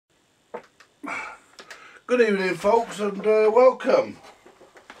Good evening folks, and welcome.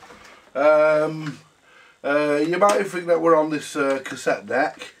 You might think that we're on this cassette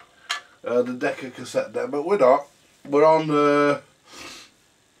deck, the Decca cassette deck, but we're not. We're on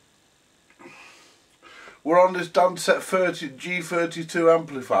this Dansette G32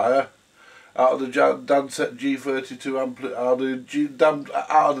 amplifier out of the Dansette G32 out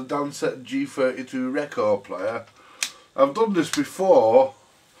of the Dansette G32 record player. I've done this before.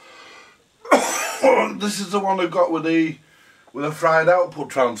 This is the one I got with a fried output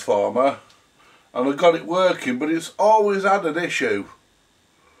transformer, and I got it working, but it's always had an issue,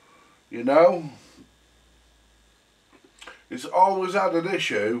 you know. It's always had an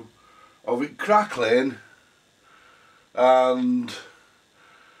issue of it crackling, and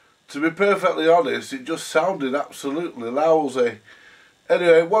to be perfectly honest, it just sounded absolutely lousy.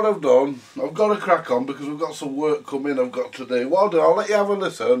 Anyway, what I've done, I've got to crack on because we've got some work coming I've got to do. Well done, I'll let you have a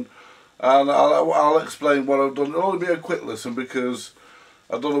listen, and I'll explain what I've done. It'll only be a quick listen because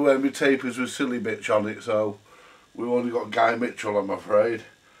I don't know where my tape is with Silly Bitch on it, so we've only got Guy Mitchell, I'm afraid.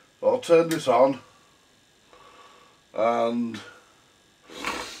 But I'll turn this on, and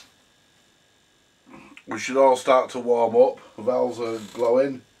we should all start to warm up. The valves are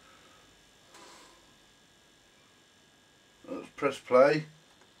glowing. Let's press play.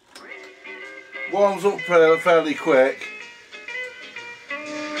 Warms up fairly quick.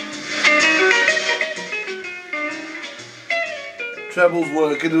 Treble's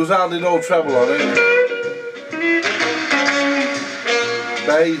working, there was hardly no treble on it.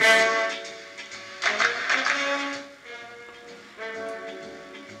 Bass.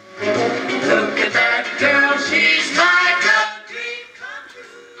 Look at that girl, she's like a dream come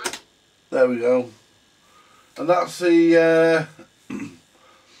true. There we go. And that's the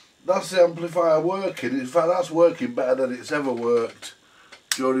amplifier working. In fact, that's working better than it's ever worked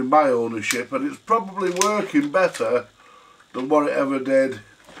during my ownership, and it's probably working better than what it ever did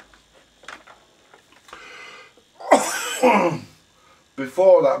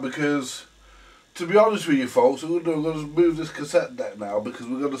before that, because to be honest with you folks, we're going to move this cassette deck now because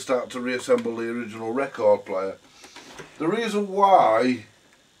we're going to start to reassemble the original record player. The reason why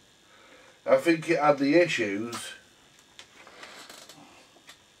I think it had the issues,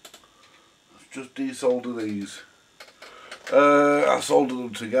 let's just desolder these. I soldered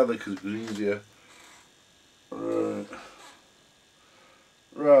them together because it was easier.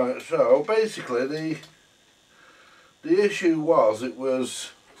 Right, so basically the issue was, it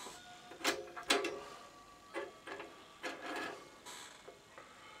was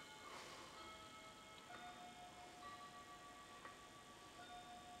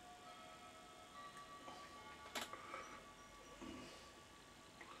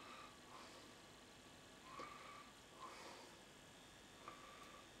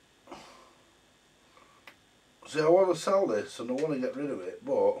see, I want to sell this and I want to get rid of it,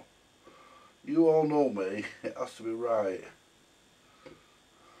 but you all know me, it has to be right.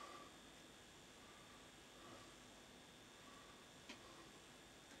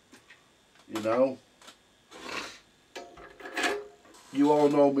 You know? You all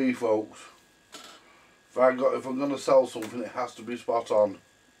know me folks. If I'm going to sell something, it has to be spot on.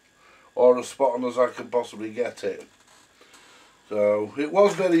 Or as spot on as I can possibly get it. So, it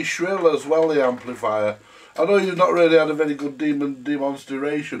was very shrill as well, the amplifier. I know you've not really had a very good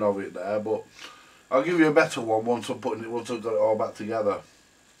demonstration of it there, but I'll give you a better one once I've got it all back together.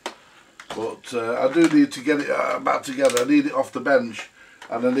 But I do need to get it back together. I need it off the bench,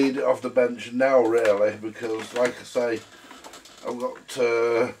 and I need it off the bench now really, because like I say, I've got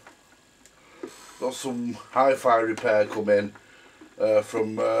some hi-fi repair coming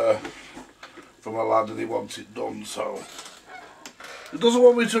from a lad, and he wants it done, so. It doesn't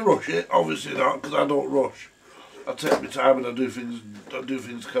want me to rush it, obviously not, because I don't rush. I take my time and I do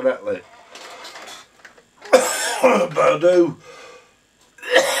things correctly. But I do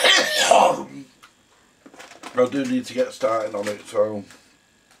need to get started on it. So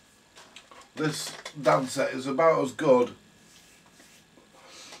this Dansette is about as good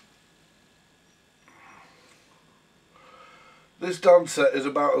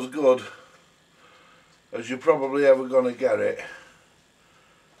as you're probably ever going to get it.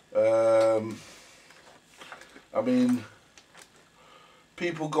 I mean,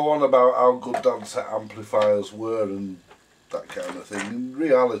 people go on about how good Dansette amplifiers were and that kind of thing. In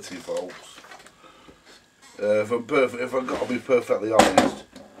reality, folks, if I've got to be perfectly honest,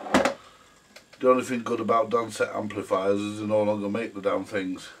 the only thing good about Dansette amplifiers is they no longer make the damn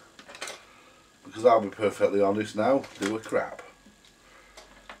things. Because I'll be perfectly honest now, they were crap.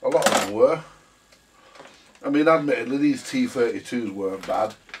 A lot of them were. I mean, admittedly, these T32s weren't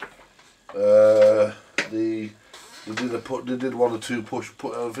bad. they did one or two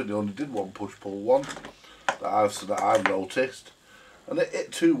video. They did one push pull one that I've noticed, and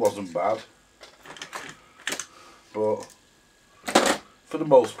it too wasn't bad. But for the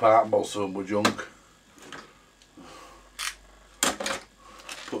most part, most of them were junk.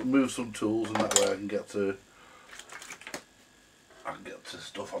 But move some tools, and that way I can get to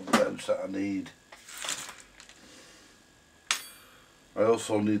stuff on the bench that I need. I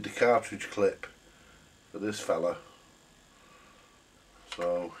also need the cartridge clip for this fella.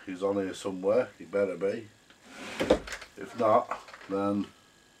 So he's on here somewhere, he better be. If not, then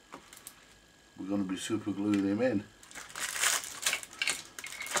we're going to be super gluing him in.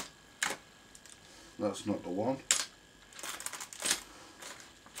 That's not the one.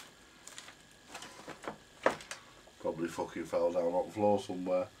 Probably fucking fell down on the floor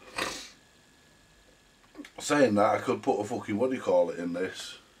somewhere. Saying that, I could put a fucking, what do you call it, in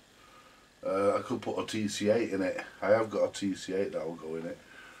this? I could put a TC8 in it. I have got a TC8 that will go in it,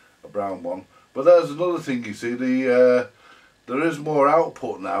 a brown one. But there's another thing, you see, there is more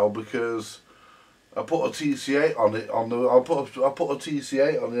output now because I put a TC8 on it. I put a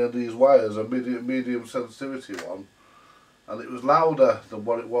TC8 on the end of these wires, a medium sensitivity one, and it was louder than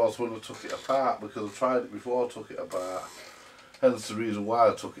what it was when I took it apart, because I tried it before I took it apart. Hence the reason why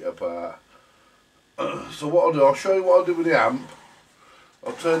I took it apart. So what I'll do, I'll show you what I'll do with the amp.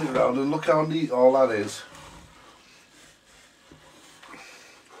 I'll turn it around and look how neat all that is.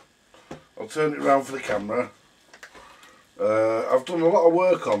 I'll turn it around for the camera. I've done a lot of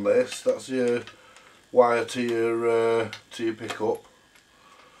work on this. That's your wire to your pickup.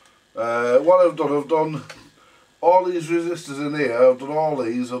 What I've done all these resistors in here. I've done all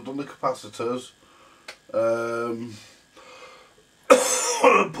these. I've done the capacitors.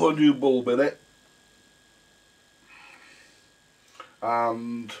 Put a new bulb in it.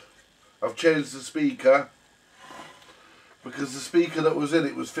 And I've changed the speaker, because the speaker that was in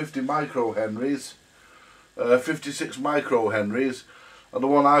it was 50 microhenries, 56 microhenries, and the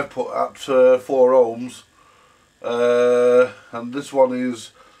one I've put at 4 ohms, and this one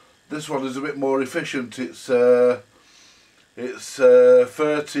is a bit more efficient. It's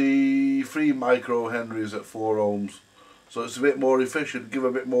 33 microhenries at 4 ohms, so it's a bit more efficient, give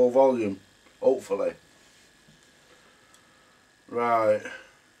a bit more volume, hopefully. Right,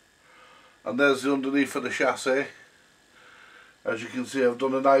 and there's the underneath of the chassis. As you can see, I've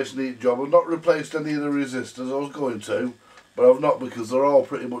done a nice neat job. I've not replaced any of the resistors. I was going to, but I've not, because they're all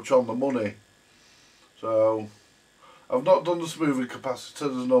pretty much on the money. So I've not done the smoothing capacitor,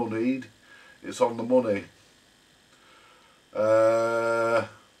 there's no need, it's on the money. I've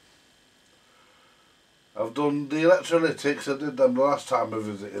done the electrolytics. I did them the last time I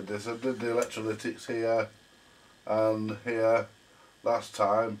visited this. I did the electrolytics here and here last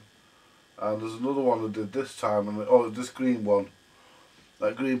time, and there's another one I did this time, and oh, this green one,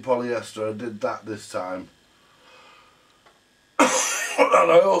 that green polyester, I did that this time.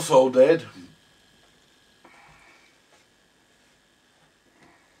 And I also did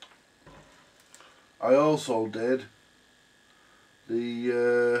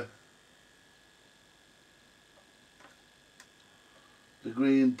the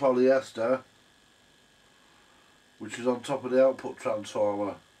green polyester, which is on top of the output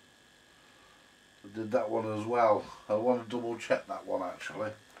transformer. I did that one as well. I want to double check that one actually.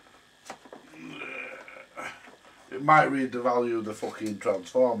 It might read the value of the fucking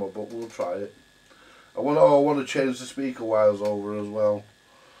transformer, but we'll try it. I want to change the speaker wires over as well.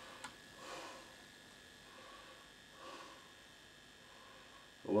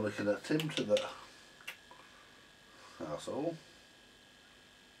 I want to connect him to that. That's all.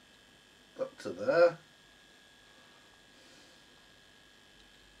 Up to there.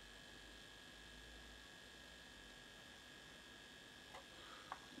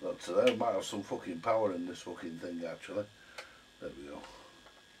 Up to there. Might have some fucking power in this fucking thing actually. There we go.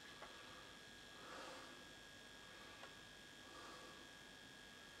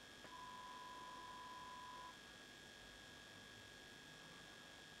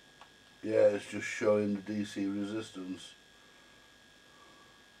 Yeah, it's just showing the DC resistance.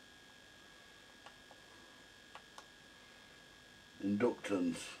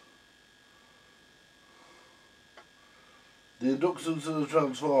 Inductance. The inductance of the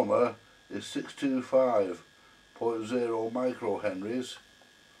transformer is 625.0 microhenries,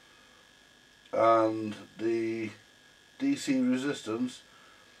 and the DC resistance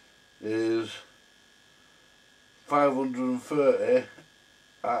is 530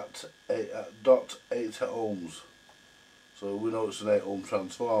 at 0.8 ohms. So we know it's an 8 ohm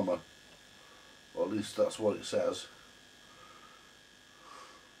transformer, or at least that's what it says.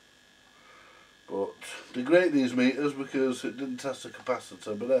 But they're great, these meters, because it didn't test the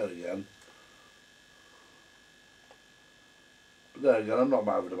capacitor, but there again. I'm not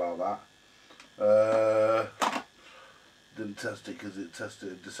bothered about that. Didn't test it because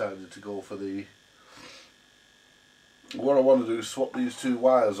it decided to go for the... What I want to do is swap these two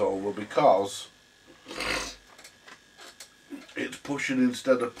wires over, because it's pushing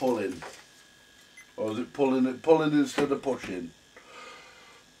instead of pulling. Or is it pulling instead of pushing?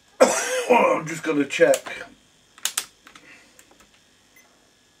 I'm just going to check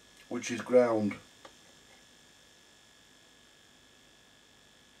which is ground.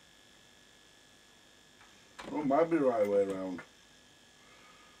 Well, it might be the right way around.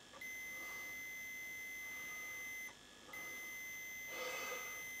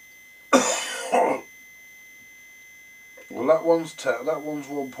 Well, that one's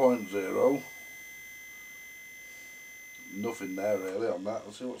 1.0. Nothing there really on that.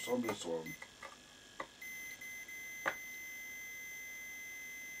 Let's see what's on this one.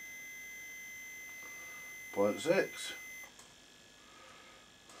 0.6.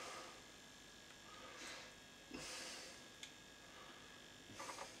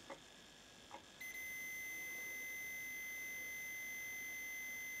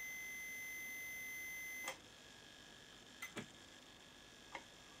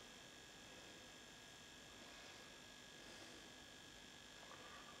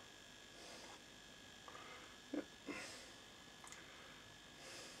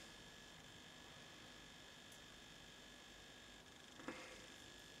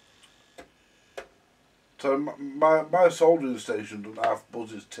 So my soldering station doesn't have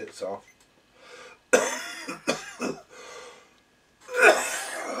buzz its tits off.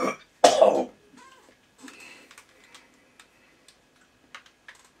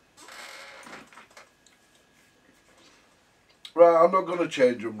 Right, I'm not going to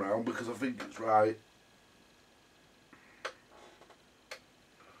change them round because I think it's right.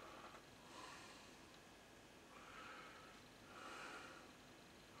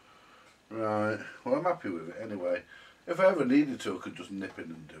 Right, well I'm happy with it anyway. If I ever needed to, I could just nip in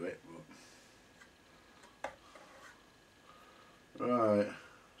and do it. But... Right,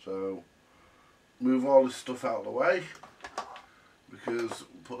 so move all this stuff out of the way, because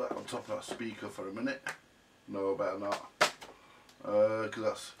we'll put that on top of that speaker for a minute. No, better not, because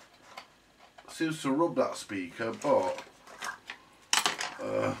that's seems to rub that speaker, but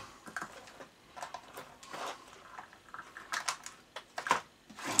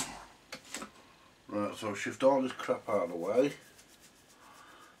right, so shift all this crap out of the way,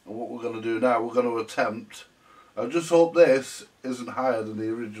 and what we're going to do now, we're going to attempt, I just hope this isn't higher than the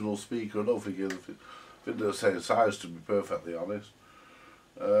original speaker. I don't think it is. I think they're the same size, to be perfectly honest.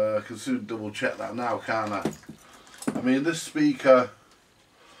 I can soon double check that now, can't I? I mean, this speaker,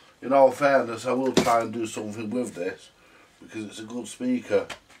 in all fairness, I will try and do something with this, because it's a good speaker.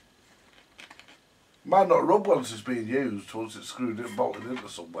 Might not rub once it's being used, once it's screwed in, bolted into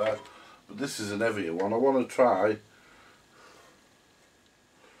somewhere, but this is an heavier one. I want to try.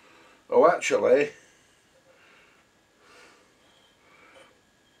 Oh, actually,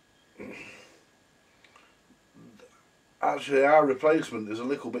 our replacement is a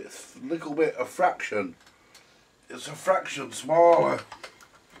little bit a fraction. It's a fraction smaller,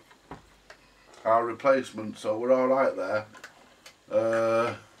 our replacement, so we're all right there.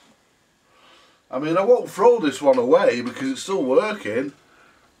 I mean, I won't throw this one away because it's still working.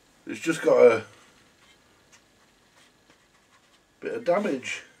 It's just got a bit of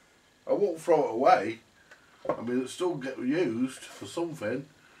damage. I won't throw it away. I mean, it's still get used for something.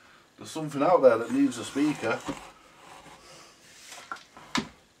 There's something out there that needs a speaker.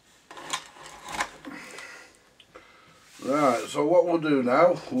 Right, so what we'll do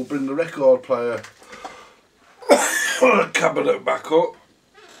now, we'll bring the record player cabinet back up.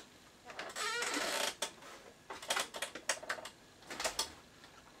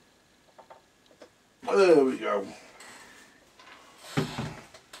 There we go.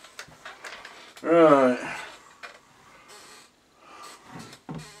 Right.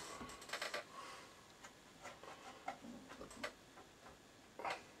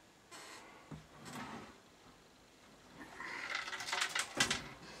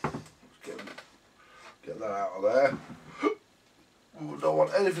 Get that out of there. We don't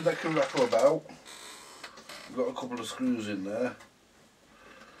want anything that can rattle about. We've got a couple of screws in there.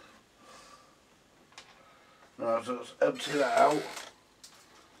 Right, so let's empty that out.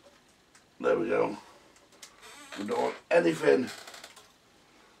 There we go. We don't want anything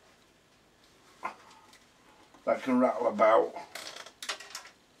that can rattle about.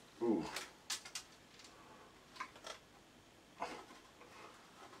 Ooh.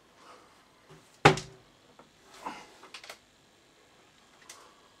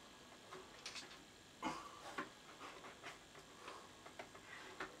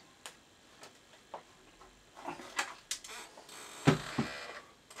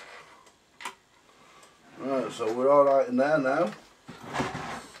 so we're alright in there now.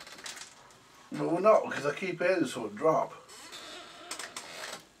 But we're not, because I keep hearing something drop.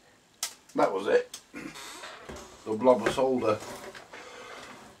 That was it. The blob of solder.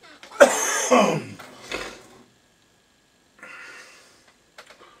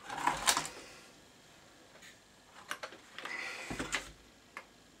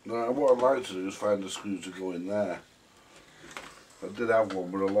 Now what I'd like to do is find a screw to go in there. I did have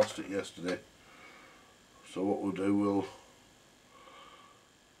one, but I lost it yesterday. So what we'll do, we'll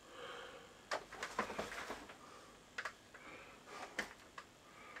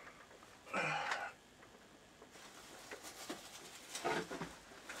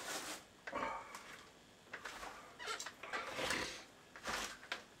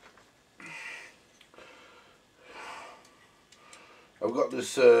I've got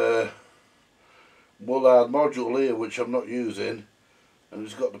this Mullard module here which I'm not using, and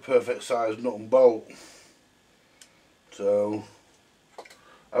it's got the perfect size nut and bolt. So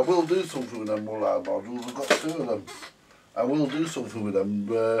I will do something with them Mullard modules. I've got 2 of them. I will do something with them,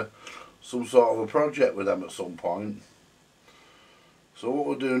 some sort of a project with them at some point. So what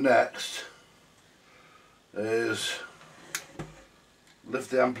we'll do next is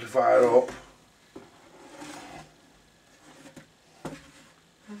lift the amplifier up.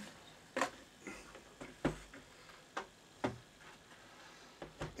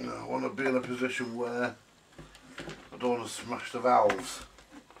 I want to be in a position where I don't want to smash the valves,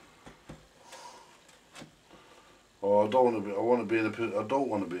 or I don't want to be in a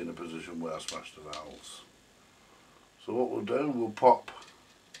position where I smash the valves. So what we'll do, we'll pop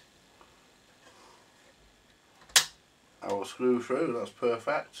our screw through. That's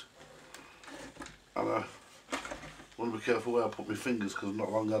perfect. And I want to be careful where I put my fingers, because I've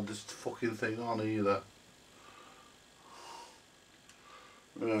not long had this fucking thing on either.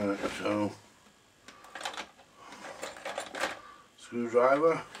 Right, so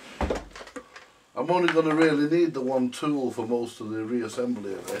screwdriver. I'm only going to really need the one tool for most of the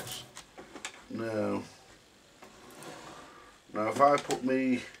reassembly of this. Now if I put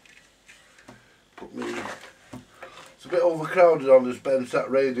me, it's a bit overcrowded on this Dansette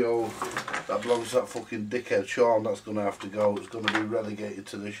radio that belongs to that fucking dickhead Sean. That's going to have to go. It's going to be relegated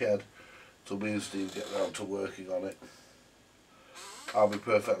to the shed till me and Steve get round to working on it. I'll be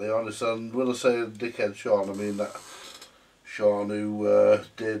perfectly honest, and when I say dickhead Sean, I mean that Sean who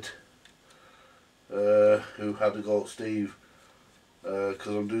had to go at Steve,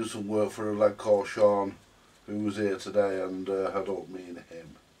 because I'm doing some work for a lad called Sean who was here today, and I don't mean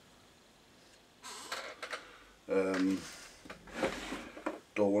him.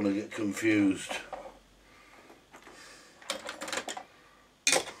 Don't want to get confused.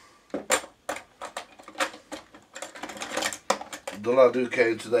 The lad who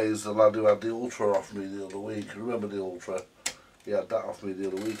came today is the lad who had the Ultra off me the other week. Remember the Ultra? He had that off me the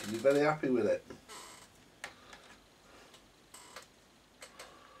other week, and he's very happy with it.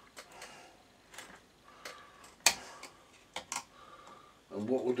 And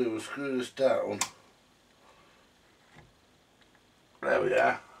what we'll do is screw this down. There we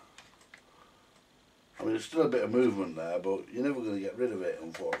are. I mean, there's still a bit of movement there, but you're never going to get rid of it,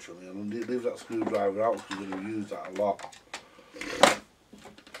 unfortunately. And leave that screwdriver out, because you're going to use that a lot.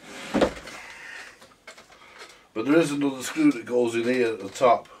 But there is another screw that goes in here at the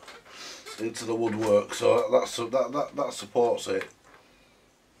top into the woodwork, so that supports it.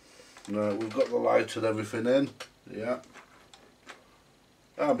 Now we've got the light and everything in. Yeah.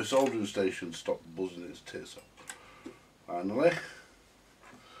 Ah, my soldering station stopped buzzing its tits up. Finally.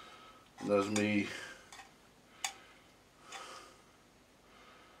 And there's me.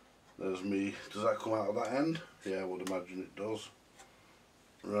 Does that come out of that end? Yeah, I would imagine it does.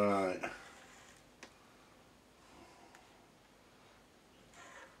 Right.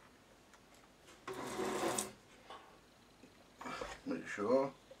 Make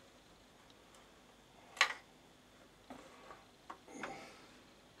sure.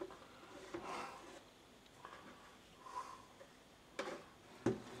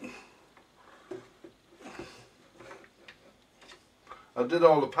 I did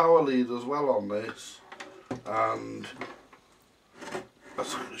all the power lead as well on this, and I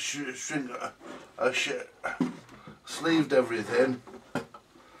sleeved everything. Do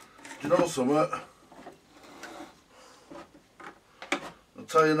you know something? I'll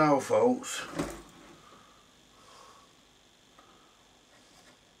tell you now, folks.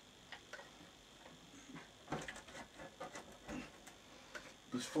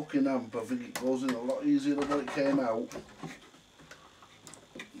 This fucking amp, I think it goes in a lot easier than when it came out.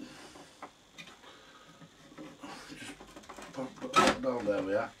 Just put that down, there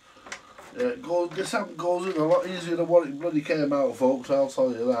we are. This amp goes in a lot easier than what it bloody came out, folks, I'll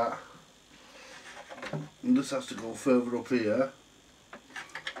tell you that. And this has to go further up here.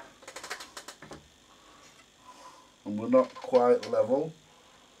 And we're not quite level.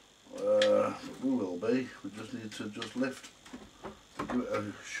 We will be. We just need to just lift. Give it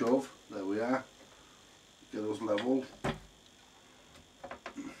a shove. There we are. Get us level.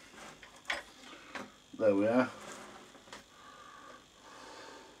 There we are.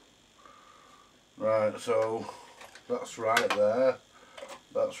 Right, so that's right there.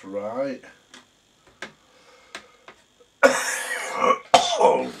 That's right.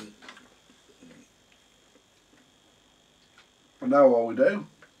 And now what we do,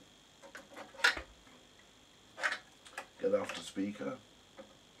 get off the speaker.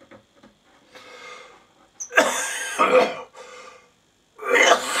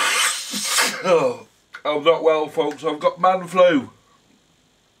 Oh, I'm not well, folks, I've got man flu.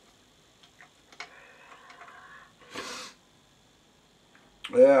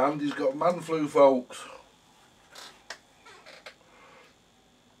 Yeah, Andy's got man flu, folks.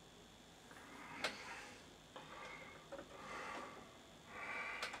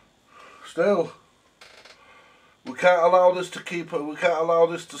 Still, we can't allow this to we can't allow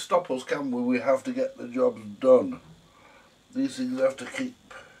this to stop us, can we? We have to get the jobs done. These things have to keep.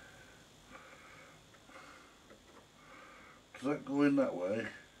 Does that go in that way?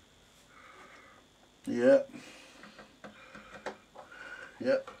 Yeah.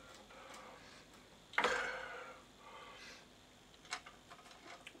 Yep.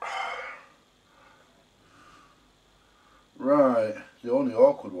 Right. The only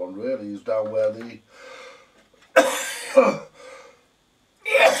awkward one really is down where the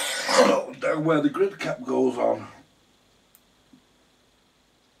down where the grid cap goes on.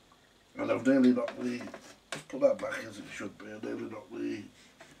 And I've nearly knocked the, just put that back as it should be, I've nearly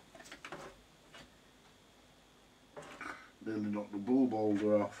knocked the bulb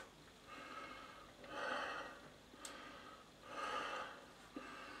holder off.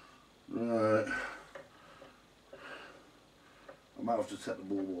 Right. I might have to take the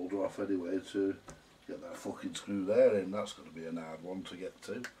bulb holder off anyway to get that fucking screw there in. That's going to be an hard one to get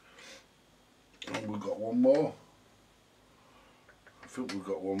to. And we've got one more. I think we've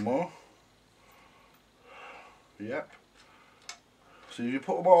got one more. Yep. So if you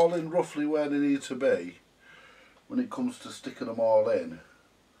put them all in roughly where they need to be, when it comes to sticking them all in,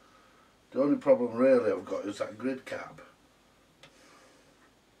 the only problem really I've got is that grid cap.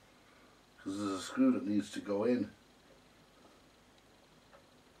 Because there's a screw that needs to go in.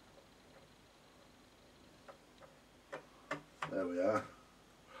 There we are.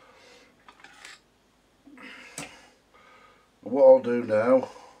 And what I'll do now,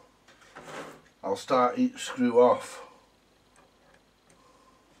 I'll start each screw off.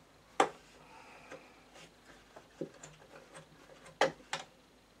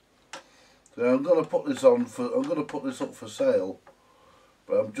 So I'm going to put this on for, I'm going to put this up for sale,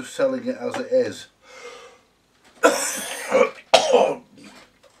 but I'm just selling it as it is.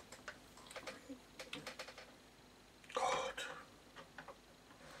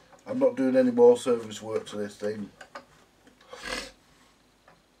 I'm not doing any more service work to this thing.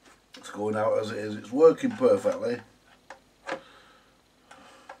 It's going out as it is. It's working perfectly.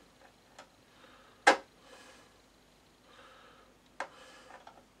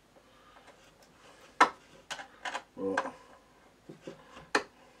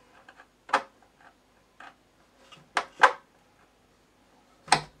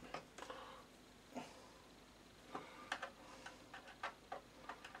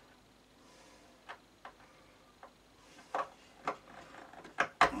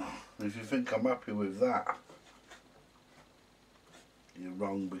 But if you think I'm happy with that, you're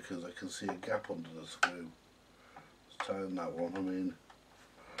wrong, because I can see a gap under the screw. Let's tighten that one. I mean,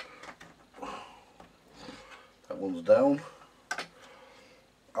 that one's down.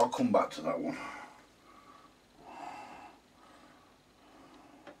 I'll come back to that one.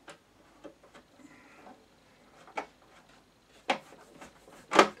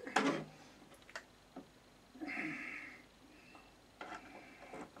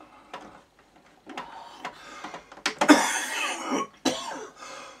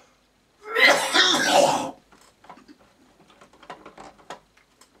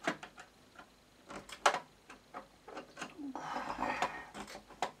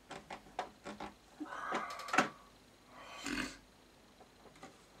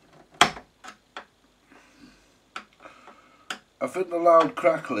 I think the loud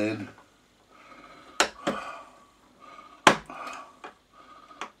crackling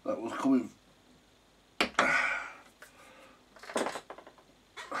that was coming,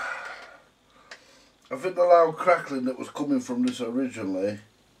 I think the loud crackling that was coming from this originally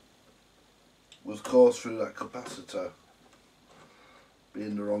was caused through that capacitor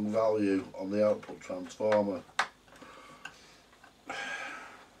being the wrong value on the output transformer.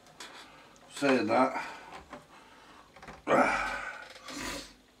 Saying that,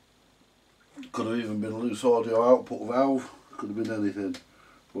 could have even been a loose audio output valve, could have been anything,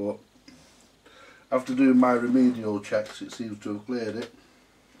 but after doing my remedial checks it seems to have cleared it.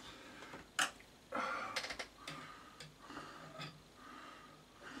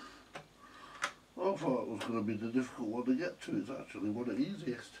 I thought it was going to be the difficult one to get to, it's actually one of the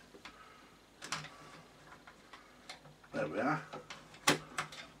easiest. There we are. As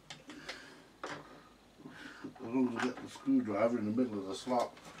long as I get the screwdriver in the middle of the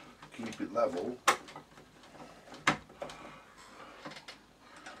slot, keep it level.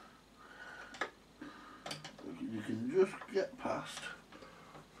 You can just get past.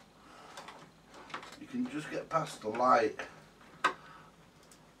 You can just get past the light.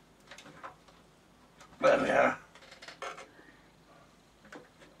 There we are.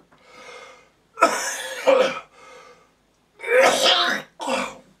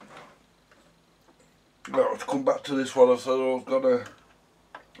 Well, to come back to this one, I said I was gonna.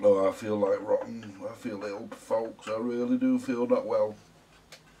 Oh, I feel like rotten. I feel ill, folks. I really do feel not well.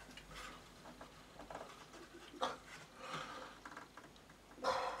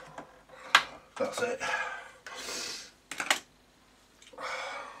 That's it.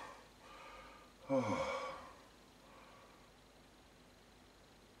 Oh.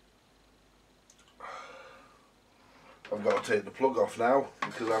 I've got to take the plug off now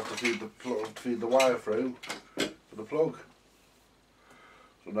because I have to feed the wire through for the plug.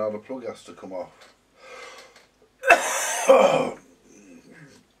 So now the plug has to come off.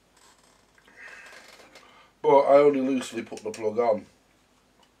 But I only loosely put the plug on.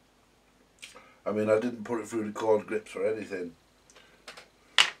 I mean, I didn't put it through the cord grips or anything.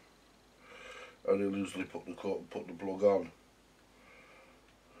 I only loosely put the plug on.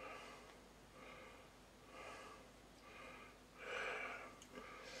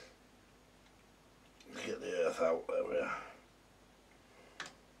 Get the earth out, there we are.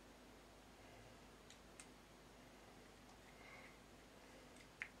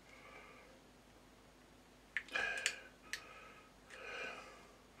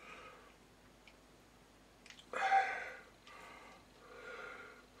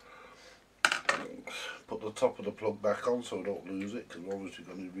 Put the top of the plug back on so I don't lose it, because we're obviously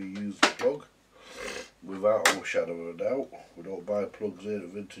going to reuse the plug without a shadow of a doubt. We don't buy plugs here at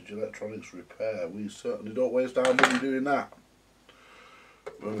Vintage Electronics Repair. We certainly don't waste our money doing that.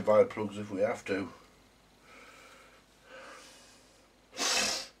 We only buy plugs if we have to.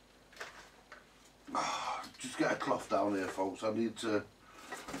 Just get a cloth down here, folks. I need to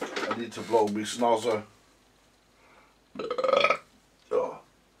blow my snozzer. Oh.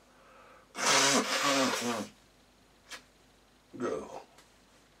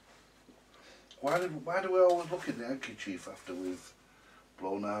 Why do we always look in the handkerchief after we've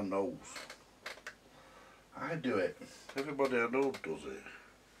blown our nose? I do it. Everybody I know does it.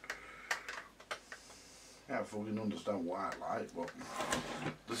 I can't fucking understand why I like, but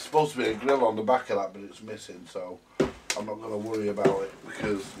there's supposed to be a grill on the back of that, but it's missing, so I'm not going to worry about it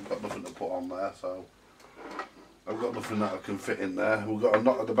because I've got nothing to put on there, so I've got nothing that I can fit in there. We've got a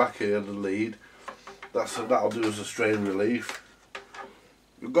knot at the back here, the lead. That'll do as a strain relief.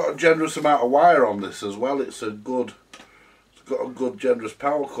 We've got a generous amount of wire on this as well. It's got a good generous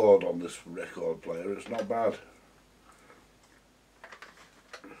power cord on this record player. It's not bad.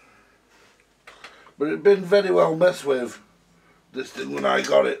 But it'd been very well messed with, this thing, when I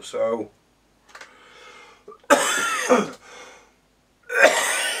got it, so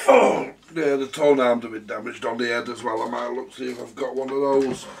oh, yeah, the tone arm's a bit damaged on the head as well. I might look see if I've got one of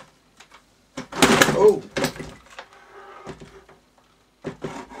those. Oh,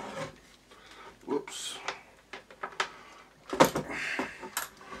 whoops.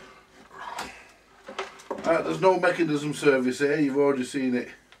 There's no mechanism service here. You've already seen it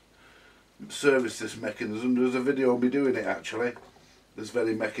service, this mechanism. There's a video of me doing it actually, this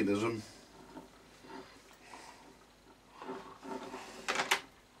very mechanism.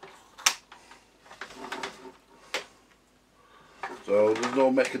 So there's no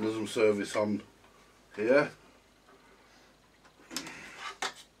mechanism service on here.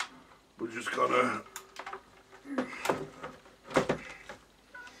 We're just gonna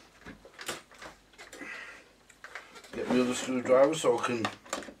get my other screwdriver so I can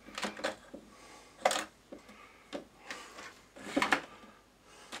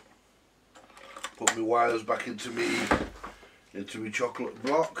put my wires back into me chocolate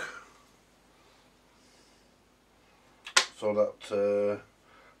block. so that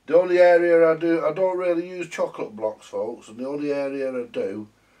the only area I don't really use chocolate blocks, folks, and the only area I do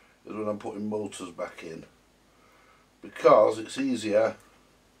is when I'm putting motors back in, because it's easier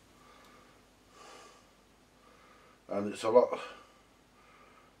and it's a lot,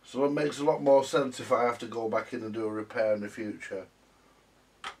 so it makes a lot more sense if I have to go back in and do a repair in the future.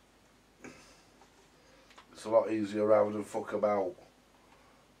 It's a lot easier rather than fuck about.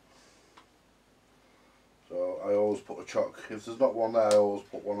 So I always put a chock. If there's not one there, I always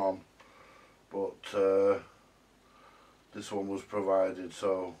put one on. But this one was provided,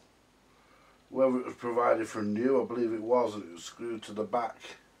 so whether it was provided from new, I believe it was, and it was screwed to the back.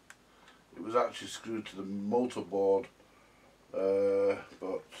 It was actually screwed to the motor board,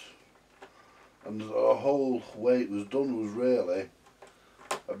 but and the whole way it was done was really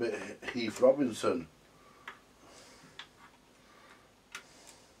a bit Heath Robinson.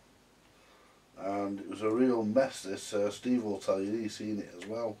 And it was a real mess. This Steve will tell you, he's seen it as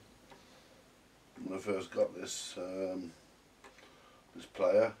well. When I first got this this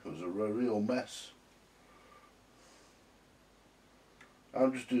player, it was a real mess.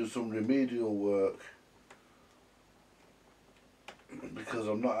 I'm just doing some remedial work because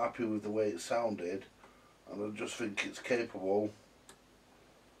I'm not happy with the way it sounded, and I just think it's capable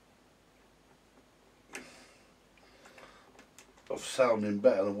of sounding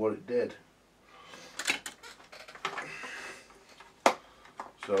better than what it did.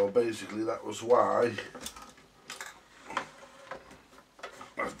 So basically that was why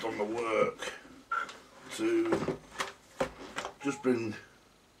I've done the work to just bring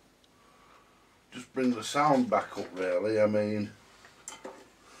the sound back up, really. I mean, as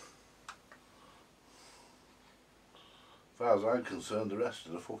far as I'm concerned, the rest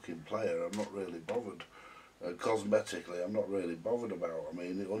of the fucking player I'm not really bothered. Cosmetically I'm not really bothered about. I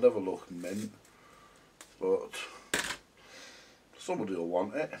mean, it will never look mint, but somebody will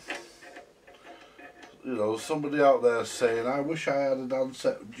want it. You know, somebody out there saying, I wish I had a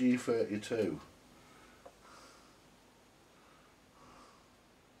Dansette G32.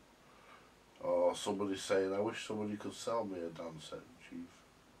 Or somebody saying, I wish somebody could sell me a Dansette G.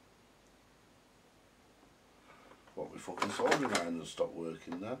 What, my fucking soldering iron has stopped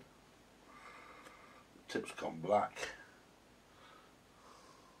working then? The tip's gone black.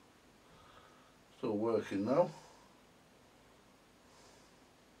 Still working though.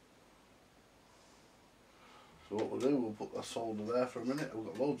 So what we'll do, we'll put that solder there for a minute. We've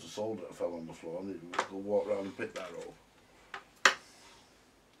got loads of solder that fell on the floor. I need to go walk around and pick that up.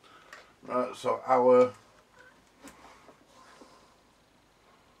 Right, so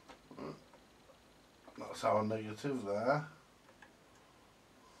that's our negative there.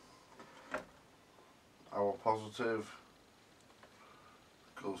 Our positive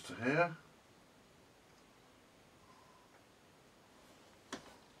goes to here.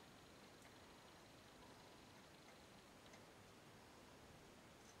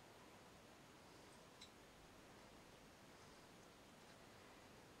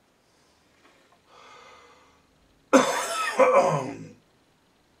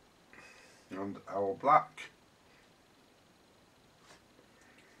 And our black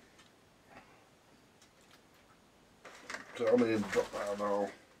so I mean, drop that now.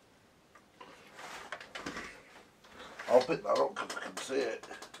 I'll pick that up because I can see it.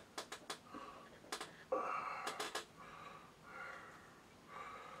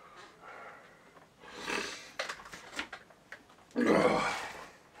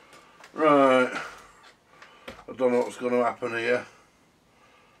 Right, I don't know what's going to happen here.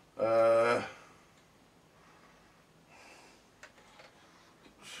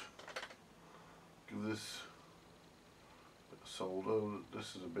 Give this a bit of solder.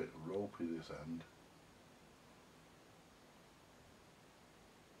 This is a bit ropey, this end.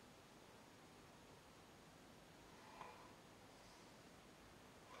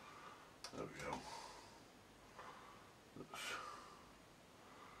 There we go.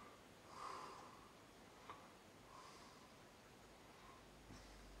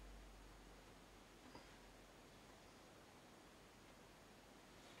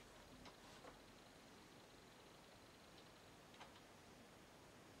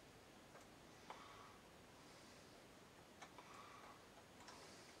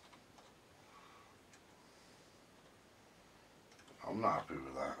 I'm not happy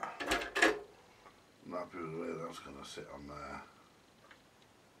with that. I'm not happy with the way that's going to sit on there.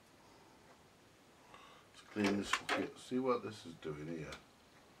 Let's clean this bucket. See what this is doing here.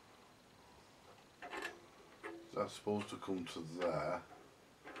 That's supposed to come to there.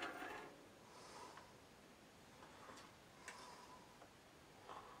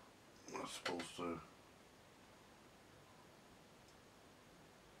 That's supposed to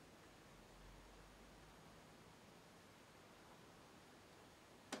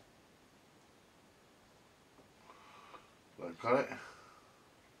Got it?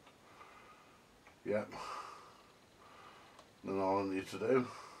 Yep. Then all I need to do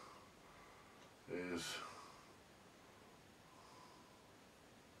is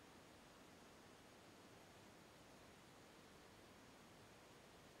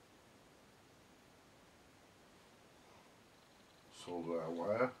solder that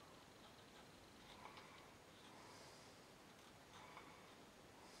wire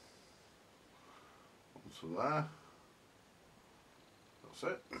onto there. That's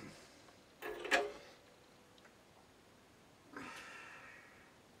it.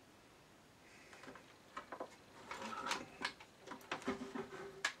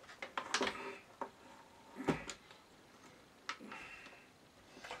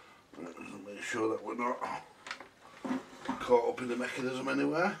 Make sure that we're not caught up in the mechanism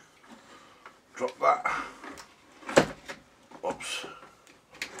anywhere. Drop that. Oops.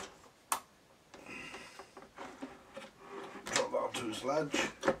 Drop that onto his ledge.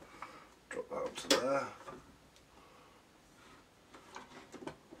 Drop that onto there.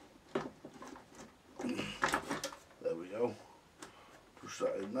 There we go. Push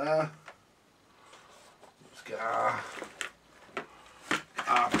that in there. Let's get our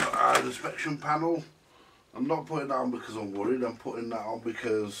inspection panel. I'm not putting that on because I'm worried, I'm putting that on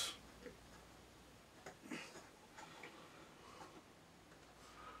because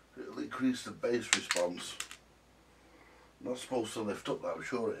it'll increase the bass response. Not supposed to lift up that, I'm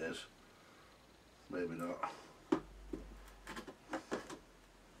sure it is. Maybe not.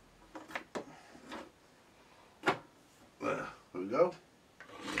 There we go.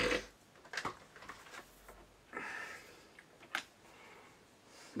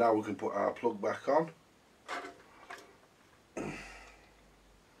 Now we can put our plug back on.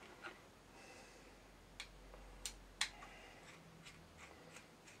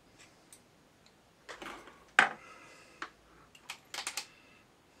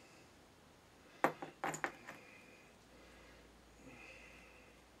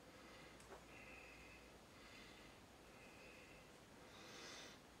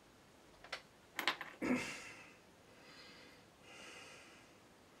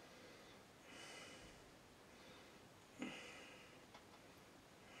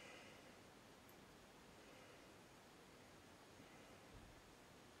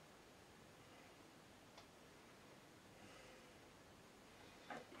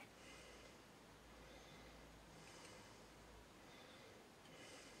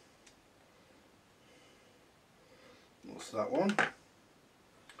 That's that one.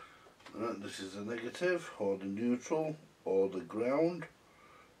 This is the negative, or the neutral, or the ground,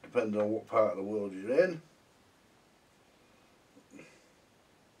 depending on what part of the world you're in.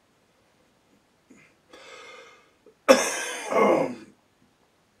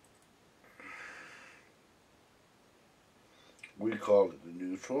 We call it the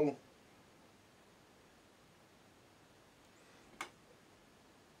neutral.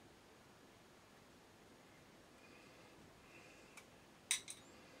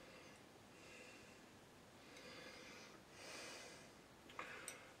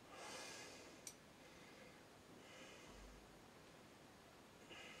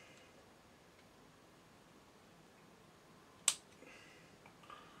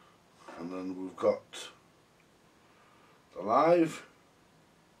 And then we've got the live,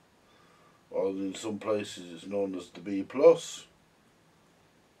 or in some places it's known as the B+,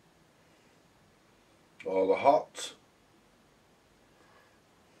 or the hot.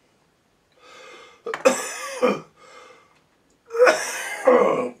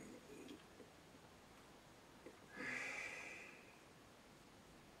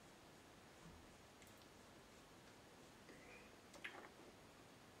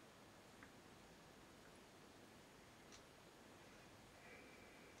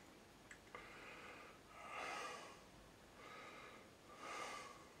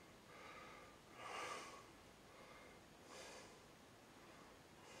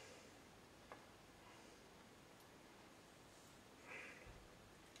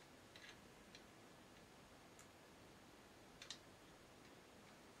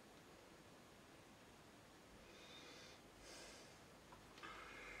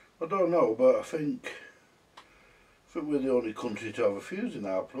 I don't know, but I think we're the only country to have a fuse in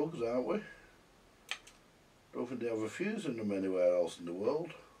our plugs, aren't we? Don't think they have a fuse in them anywhere else in the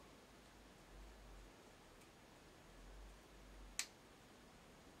world.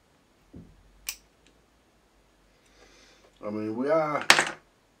 I mean, we are,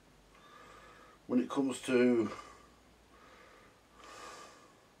 when it comes to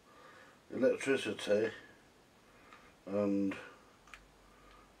electricity and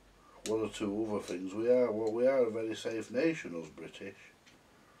one or two other things. We are, well, we are a very safe nation, us British.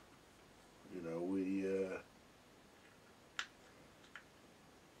 You know, we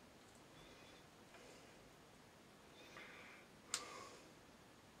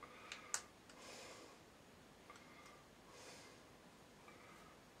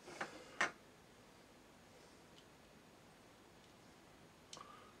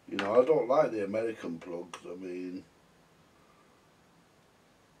you know, I don't like the American plugs. I mean,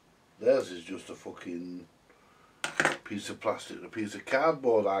 theirs is just a fucking piece of plastic, a piece of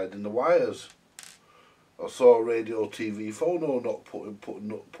cardboard hiding the wires. I saw a radio, TV, phono not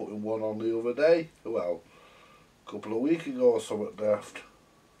putting one on the other day. Well, a couple of weeks ago or something daft.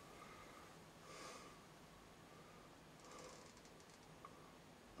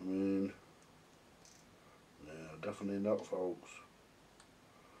 I mean, yeah, definitely not, folks.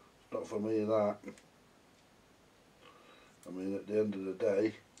 It's not for me, that. I mean, at the end of the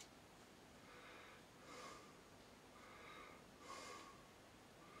day,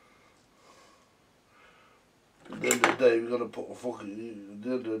 at the end of the day, we're gonna put a fucking. At the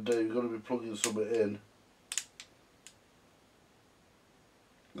end of the day, we're gonna be plugging something in.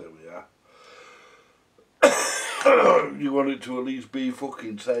 There we are. You want it to at least be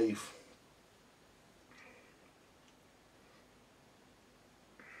fucking safe.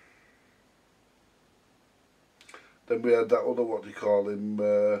 Then we had that other, what do you call him,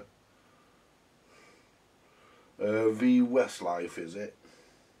 V Westlife, is it?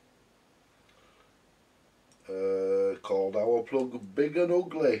 Called our plug Big and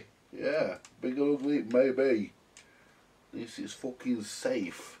Ugly. Yeah, Big and Ugly it may be. At least it's fucking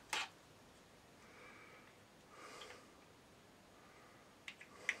safe.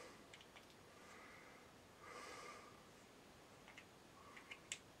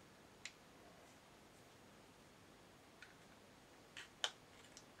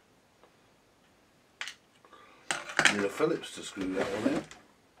 Need a Phillips to screw that one in.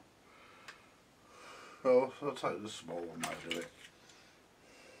 Oh, I'll take the small one, might do it.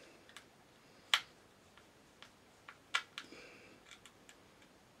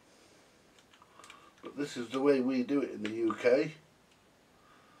 But this is the way we do it in the UK.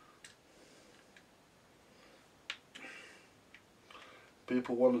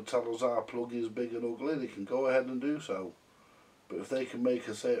 People want to tell us our plug is big and ugly, they can go ahead and do so. But if they can make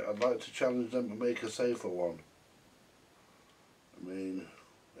a safe, I'd like to challenge them to make a safer one. I mean,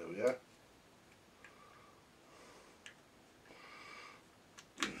 there we are.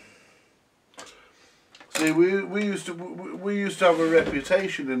 See, we used to have a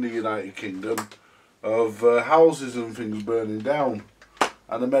reputation in the United Kingdom of houses and things burning down,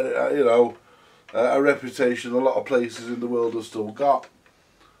 and you know, a reputation a lot of places in the world have still got.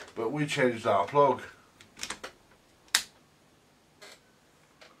 But we changed our plug.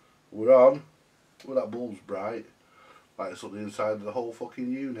 We're on. Well, that bulb's bright. Lights up the inside of the whole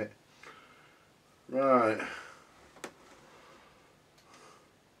fucking unit. Right.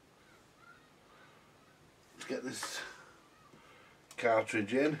 Let's get this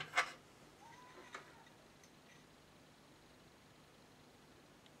cartridge in.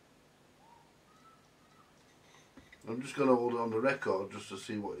 I'm just going to hold it on the record just to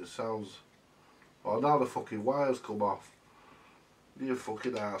see what it sounds. Oh, now the fucking wires come off. You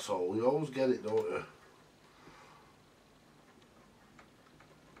fucking arsehole. You always get it, don't you?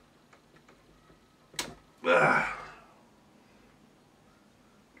 Ah.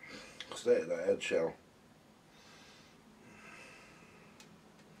 Stay at that head shell.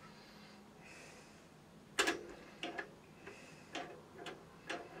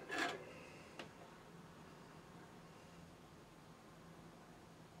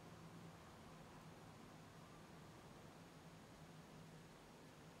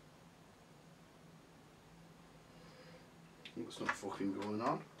 It's not fucking going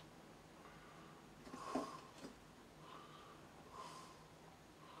on.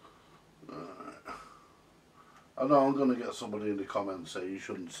 I know I'm going to get somebody in the comments say you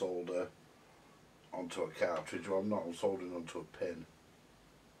shouldn't solder onto a cartridge. Well, I'm not, I'm soldering onto a pin.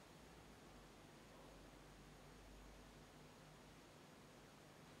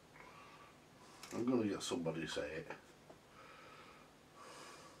 I'm going to get somebody to say it.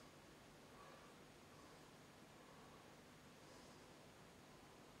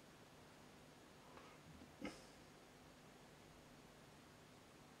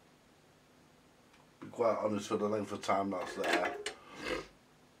 Quite honest, for the length of time that's there,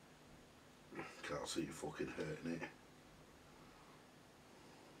 can't see you fucking hurting it.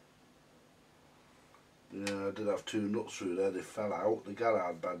 Yeah, I did have two nuts through there, they fell out. The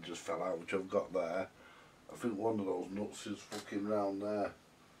garage band just fell out, which I've got there. I think one of those nuts is fucking round there.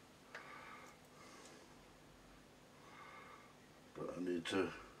 need to.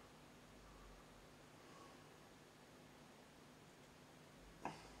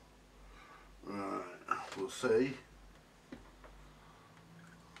 Right, we'll see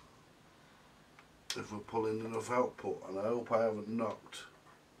if we're pulling enough output, and I hope I haven't knocked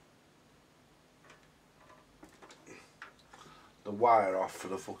the wire off for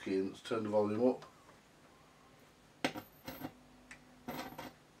the fucking. Let's turn the volume up.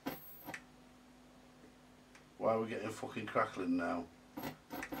 Why are we getting fucking crackling now?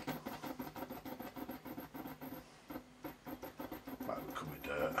 Might be coming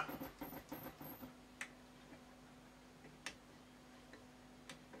dirt.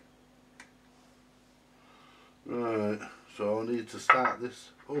 Right, so I need to start this.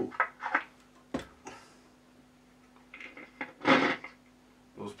 Oh,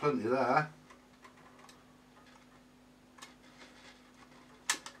 there's plenty there.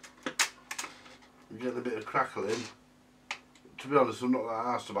 I'm getting a bit of crackling. To be honest, I'm not that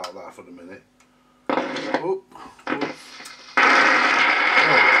arsed about that for the minute. Oh, oh.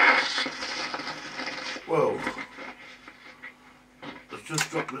 Whoa. Let's just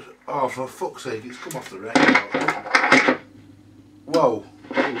drop this. Oh, for fuck's sake, it's come off the record. Whoa. Oh,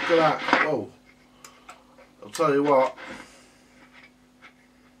 look at that. Whoa. I'll tell you what.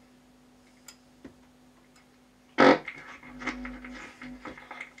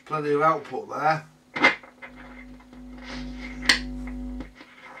 Plenty of output there.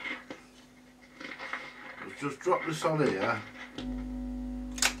 Let's just drop this on here.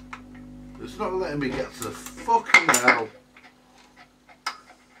 It's not letting me get to the fucking hell.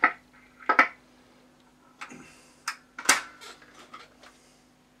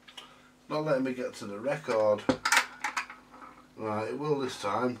 Not letting me get to the record. Right, it will this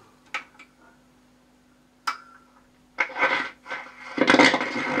time.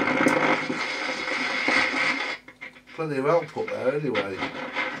 Plenty of output there anyway.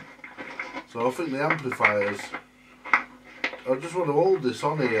 So I think the amplifiers, I just want to hold this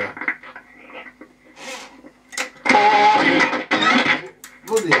on here.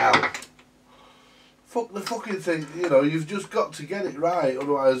 Bloody hell. Fuck the fucking thing, you know, you've just got to get it right,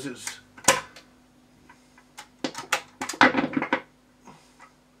 otherwise it's...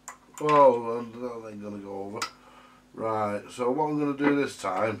 Oh, that ain't gonna go over. Right, so what I'm gonna do this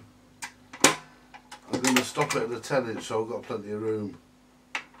time, I'm going to stop it at the 10-inch so I've got plenty of room.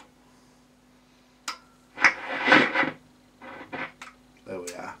 There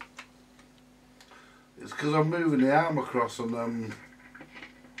we are. It's because I'm moving the arm across and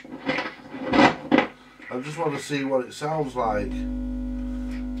I just want to see what it sounds like.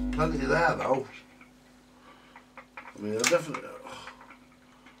 Plenty there though. I mean, I definitely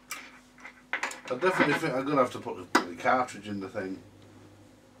think I'm going to have to put the cartridge in the thing.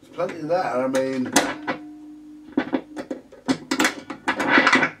 There's plenty there, I mean...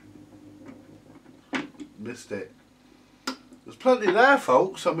 Missed it. There's plenty there,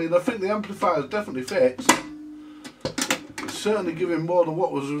 folks. I mean, I think the amplifier's definitely fixed. It's certainly giving more than what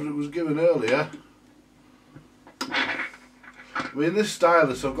it was giving earlier. I mean, this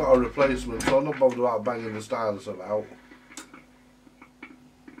stylus, I've got a replacement, so I'm not bothered about banging the stylus about.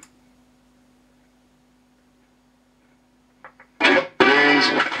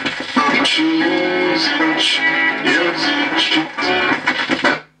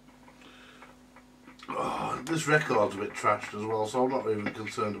 Oh, this record's a bit trashed as well, so I'm not even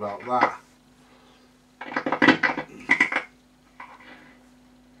concerned about that.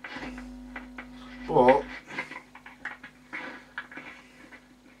 But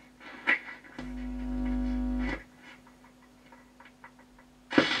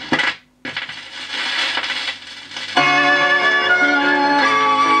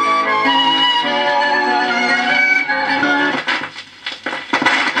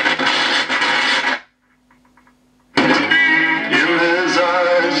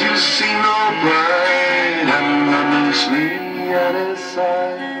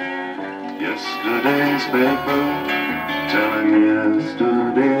yesterday's paper telling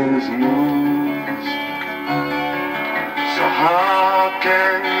yesterday's news. So how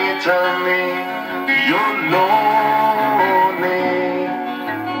can you tell me you're lonely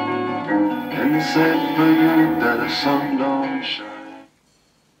and said for you that the sun don't shine?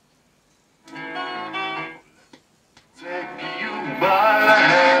 Take you by the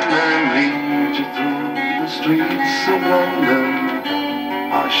hand and lead you through the streets of London.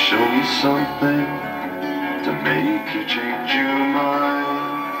 I'll show you something to make you change your mind.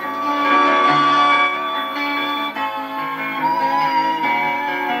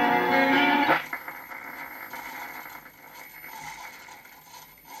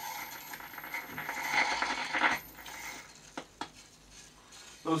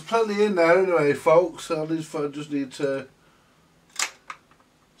 There's plenty in there anyway, folks. I just need to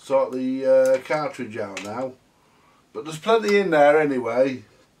sort the cartridge out now. But there's plenty in there anyway.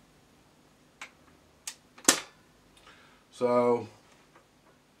 So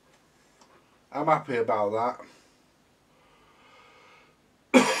I'm happy about that.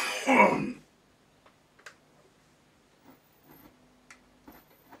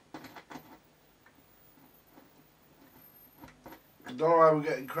 I don't know why we're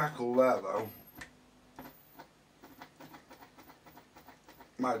getting crackle there though.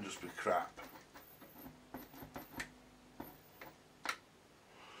 Might just be crap.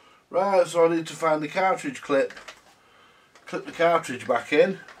 Right, so I need to find the cartridge clip. Clip the cartridge back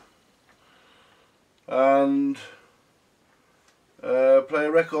in. And play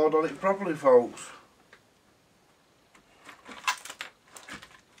a record on it properly, folks.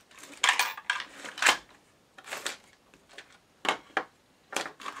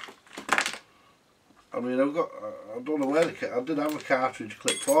 I mean, I don't know where I did have a cartridge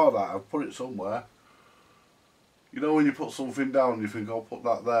clip for that. I've put it somewhere. You know when you put something down, you think I'll put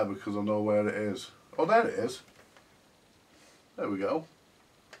that there because I know where it is. Oh, there it is. There we go.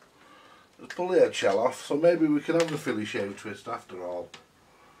 Let's pull the eggshell off, so maybe we can have the Philly shave twist after all.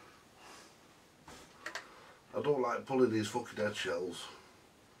 I don't like pulling these fucking eggshells.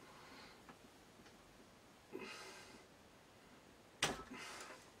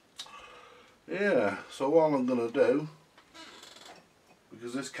 Yeah, so all I'm going to do,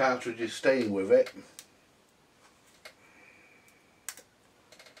 because this cartridge is staying with it,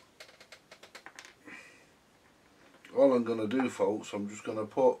 all I'm going to do, folks, I'm just going to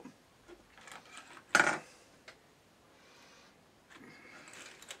put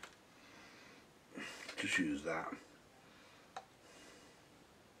just use that.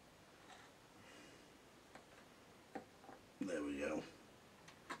 There we go.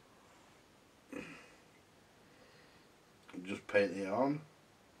 Just paint it on.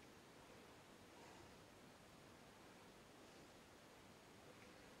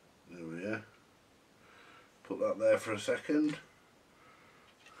 There we are. Put that there for a second.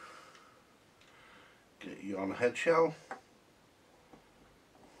 Get you on a head shell.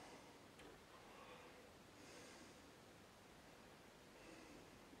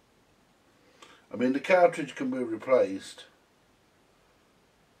 I mean, the cartridge can be replaced.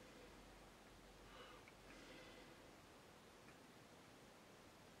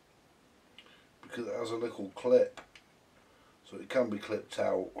 Because it has a little clip, so it can be clipped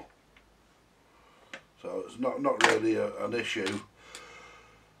out. So it's not really an issue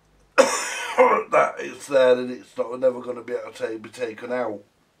that it's there and it's never going to be able to be taken out.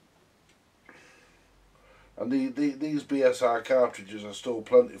 And these BSR cartridges are still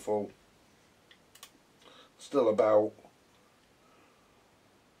plentiful. Still about.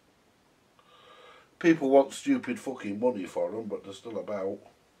 People want stupid fucking money for them, but they're still about.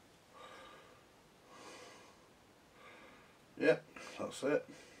 Yeah, that's it.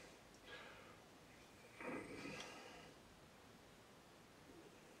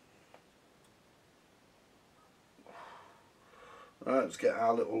 Right, let's get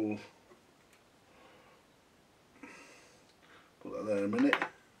our little, put that there in a minute,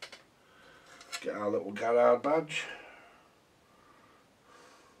 get our little Garrard badge.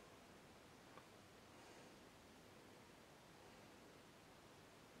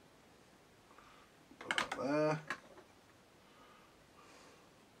 Put that there.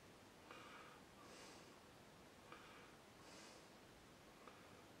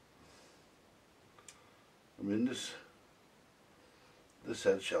 I mean, this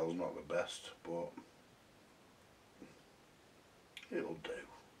head shell's not the best, but it'll do.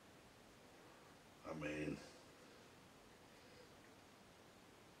 I mean,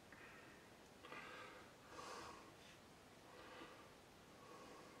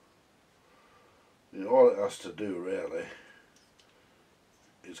 you know, all it has to do really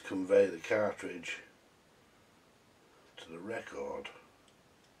is convey the cartridge to the record.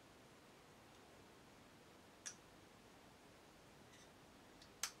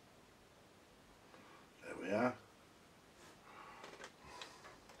 Yeah.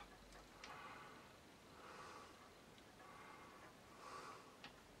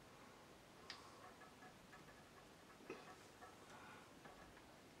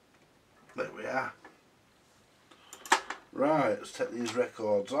 There we are. Right, let's take these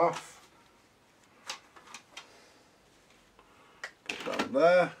records off. Put that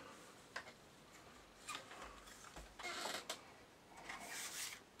there.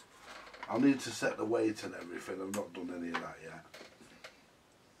 I need to set the weight and everything. I've not done any of that yet.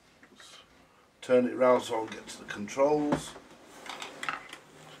 Let's turn it round so I'll get to the controls.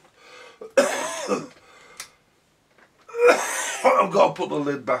 I've got to put the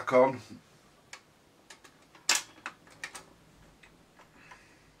lid back on.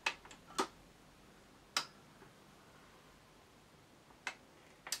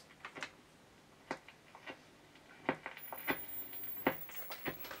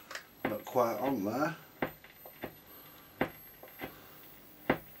 Not quite on there.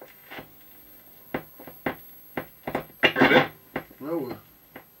 Well,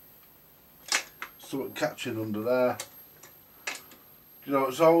 something catching under there. You know,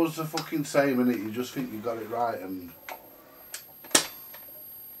 it's always the fucking same, innit? You just think you got it right and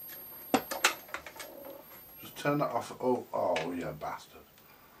just turn that off. Oh, you bastard!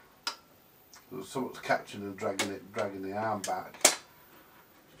 There's something's catching and dragging the arm back.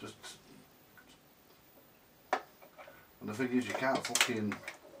 Just, and the thing is, you can't fucking.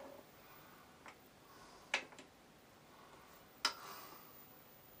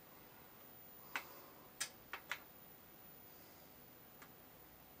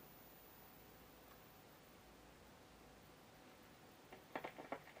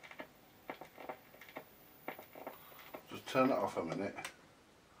 Turn it off a minute.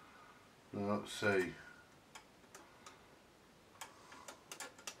 Now let's see.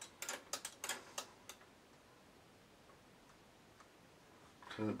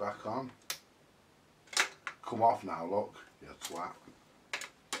 Turn it back on. Come off now, look. You twat.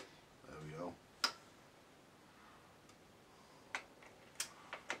 There we go.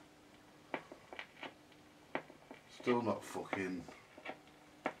 Still not fucking.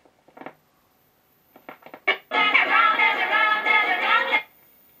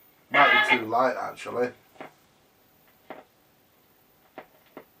 Too light actually.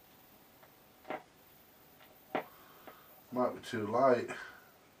 Might be too light.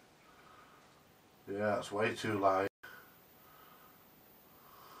 Yeah, it's way too light.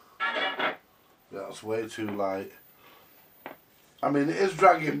 Yeah, it's way too light. I mean, it is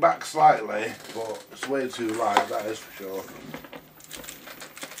dragging back slightly, but it's way too light, that is for sure.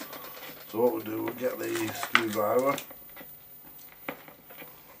 So what we'll do, we'll get the screwdriver.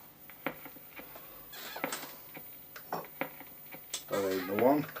 That ain't the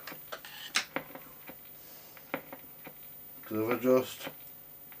one. Because if I just,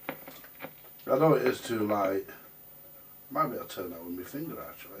 I know it is too light. Might be able to turn that with my finger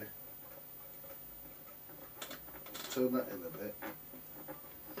actually. Turn that in a bit.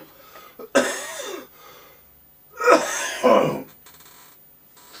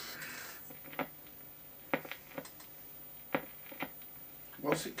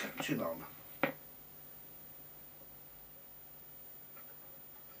 What's it catching on?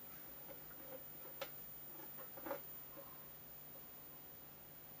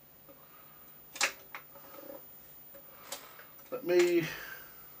 Let me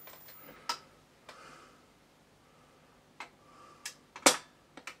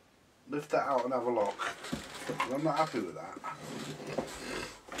lift that out and have a look. I'm not happy with that.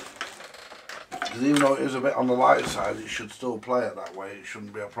 Because even though it is a bit on the light side, it should still play it that way. It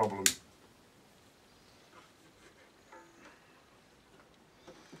shouldn't be a problem.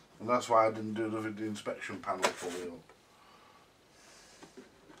 And that's why I didn't do the inspection panel fully up.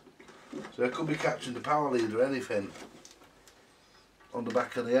 So it could be catching the power lead or anything on the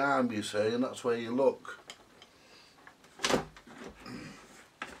back of the arm, you see, and that's where you look.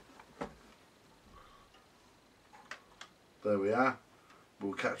 There we are.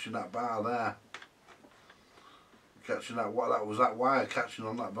 We're catching that bar there. Catching that, what that was, that wire catching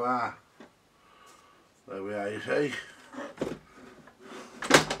on that bar. There we are, you see.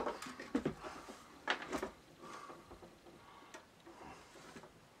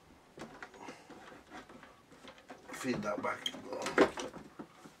 Feed that back.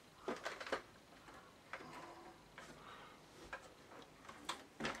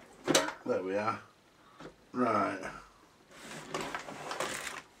 There we are. Right.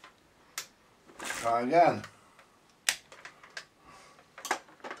 Try again.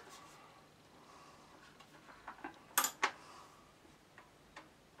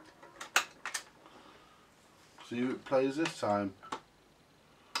 See if it plays this time.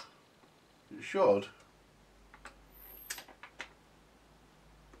 It should.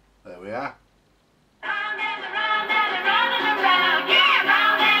 There we are.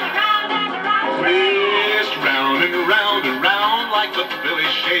 Twist round and round like the Billy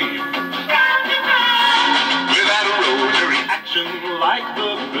shave. Round and round. With that rotary action like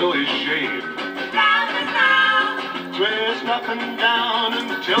the Billy shave. Round and round. Twist up and down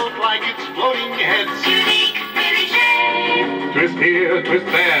and tilt like it's floating heads. Unique Billy shave. Twist here, twist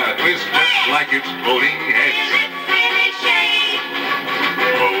there, twist just like it's floating heads. Billy shave.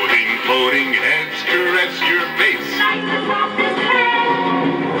 Floating heads caress your face. Like the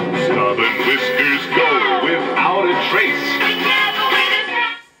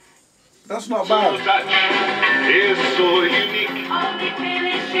not bad. Is so unique. Only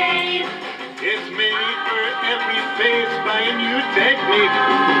Billy Shave. It's made for every face by a new technique.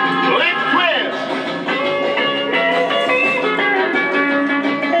 Let's twist.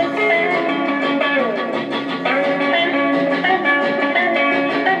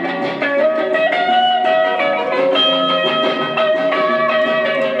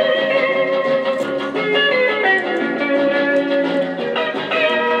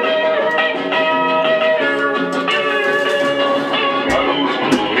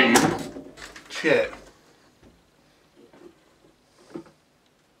 Shit.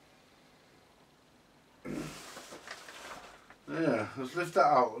 Yeah, let's lift that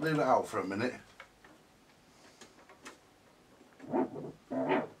out, leave it out for a minute.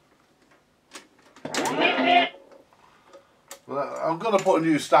 Well, I'm going to put a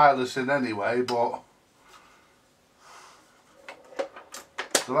new stylus in anyway, but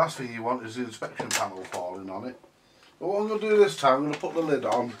the last thing you want is the inspection panel falling on it. But what I'm going to do this time, I'm going to put the lid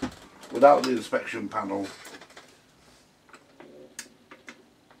on without the inspection panel.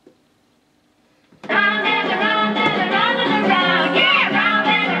 Round and around and around and around. Yeah, round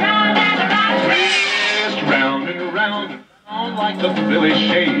and around and around. Twist round and around, on like the Billy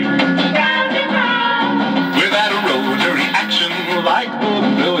Shave. Round and round. With that rotary action like the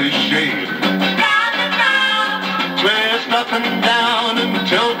Billy Shave. Round and round. Twist up and down and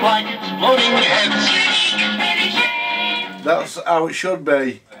tilt like it's floating heads. Billy Shave. That's how it should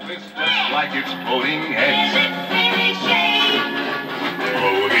be. Twist just like it's floating heads. Billy Shave.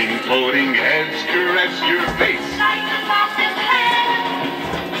 Floating heads caress your face. Like the fox's head.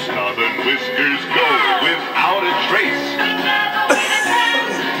 Stubborn whiskers go without a trace.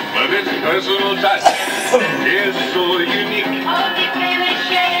 But its personal touch is so unique. Only Billy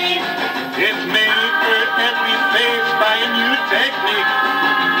Shave. It's made for every face by a new technique.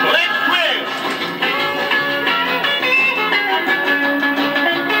 Let's twist!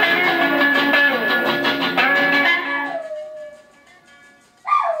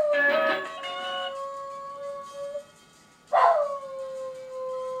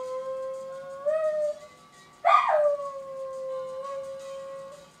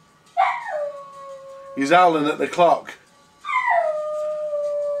 He's howling at the clock.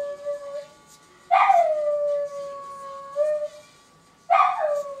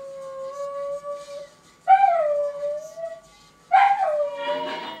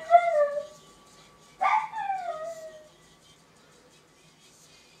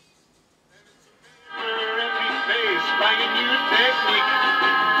 By a new technique.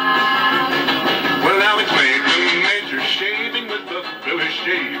 Well, now it's made to measure shaving with the Billy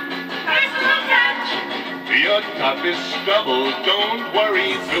Shave. Personal touch. Your toughest stubble, don't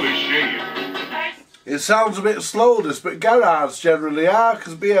worry, Billy Shave. It sounds a bit slow this, but garages generally are,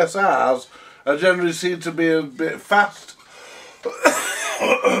 because BSRs are generally seem to be a bit fast.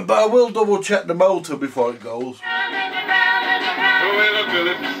 But I will double check the motor before it goes. Round and around and around. With a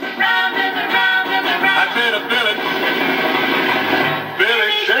Phillips, Round and around and around. I said a Phillips.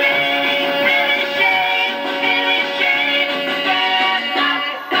 Billy Shave. Billy Shave. Billy Shave. Stop,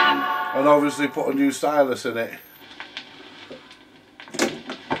 stop. And obviously put a new stylus in it.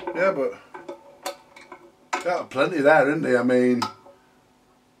 Yeah, but got plenty there, isn't there? I mean,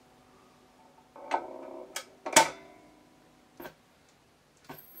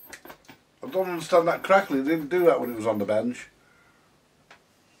 I don't understand that crackling. He didn't do that when he was on the bench.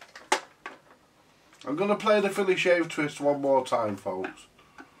 I'm going to play the Philly Shave twist one more time, folks.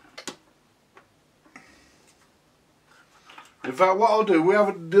 In fact, what I'll do, we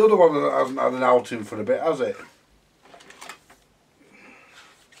haven't, the other one hasn't had an outing for a bit, has it?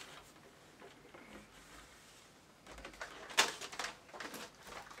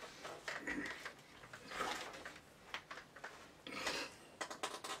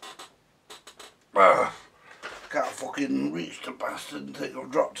 Can't fucking reach the bastard and think I've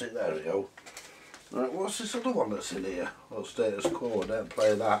dropped it. There we go. Right, what's this other one that's in here? Oh, status quo, don't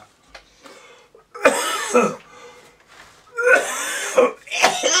play that.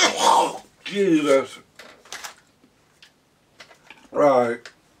 Jesus. Right.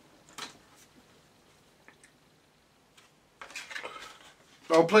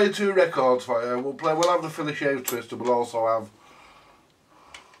 I'll play two records for you. We'll have the Philly Shave twist, and we'll also have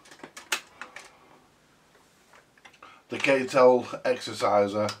the K-Tel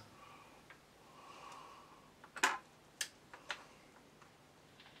exerciser.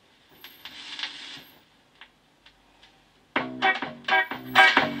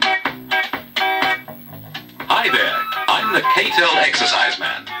 Hi there, I'm the K-Tel Exercise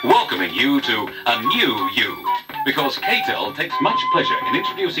Man, welcoming you to a new you. because K-Tel takes much pleasure in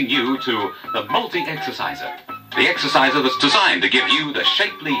introducing you to the multi-exerciser. The exerciser that's designed to give you the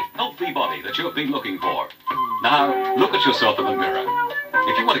shapely, healthy body that you've been looking for. Now, look at yourself in the mirror.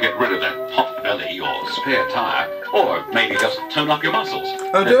 If you want to get rid of that pot belly or spare tire, or maybe just tone up your muscles,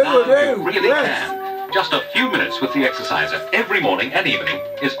 I do. You really can. Just a few minutes with the exerciser every morning and evening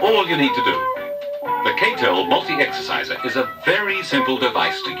is all you need to do. The K-Tel multi-exerciser is a very simple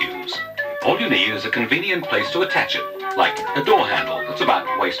device to use. All you need is a convenient place to attach it, like a door handle that's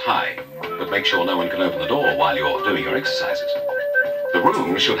about waist high, but make sure no one can open the door while you're doing your exercises. The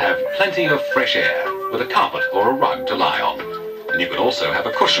room should have plenty of fresh air, with a carpet or a rug to lie on, and you can also have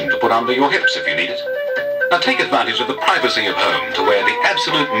a cushion to put under your hips if you need it. Now take advantage of the privacy of home to wear the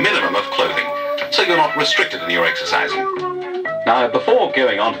absolute minimum of clothing, so you're not restricted in your exercising. Now, before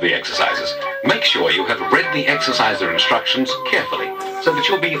going on to the exercises, make sure you have read the exerciser instructions carefully, so that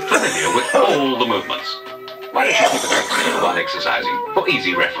you'll be familiar with all the movements. Why don't you keep it next to you while exercising, for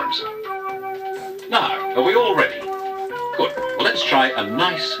easy reference? Now, are we all ready? Good. Well, let's try a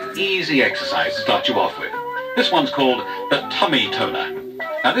nice, easy exercise to start you off with. This one's called the tummy toner.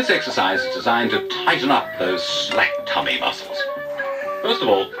 Now, this exercise is designed to tighten up those slack tummy muscles. First of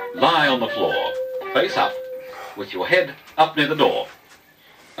all, lie on the floor, face up, with your head up near the door.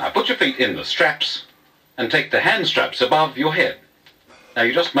 Now, put your feet in the straps, and take the hand straps above your head. Now,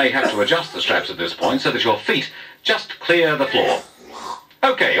 you just may have to adjust the straps at this point so that your feet just clear the floor.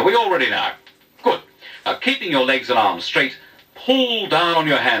 Okay, are we all ready now? Good. Now, keeping your legs and arms straight, pull down on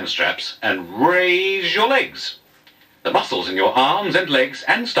your hand straps and raise your legs. The muscles in your arms and legs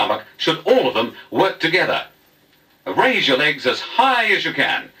and stomach should all of them work together. Raise your legs as high as you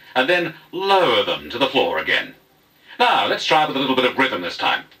can, and then lower them to the floor again. Now, let's try with a little bit of rhythm this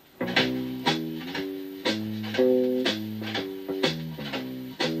time.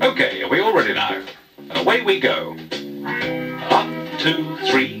 Okay, are we all ready now? And away we go. Up, 2,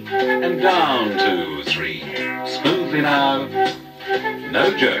 3, and down, 2, 3. Smoothly now.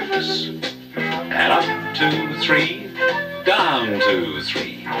 No jerks. And up, 2, 3, down, 2,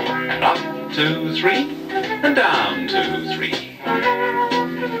 3. And up, 2, 3, and down, 2, 3.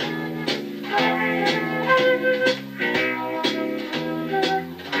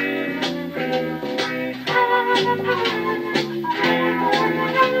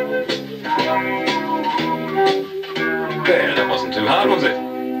 There, that wasn't too hard, was it?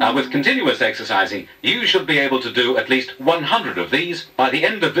 Now, with continuous exercising, you should be able to do at least 100 of these by the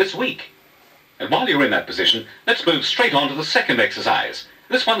end of this week. And while you're in that position, let's move straight on to the second exercise.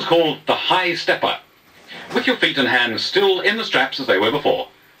 This one's called the high stepper. With your feet and hands still in the straps as they were before,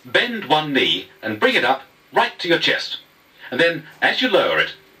 bend one knee and bring it up right to your chest. And then, as you lower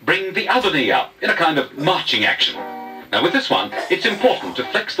it, bring the other knee up in a kind of marching action. Now, with this one, it's important to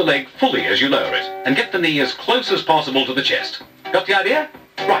flex the leg fully as you lower it and get the knee as close as possible to the chest. Got the idea?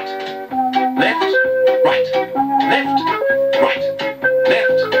 Right. Left, right. Left, right.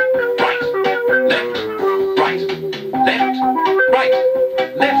 Left, right. Left, right. Left, right.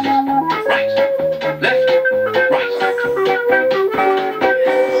 Left, right. Left, right.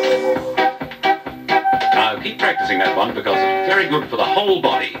 Now, keep practicing that one because it's very good for the whole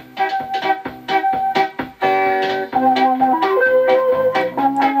body.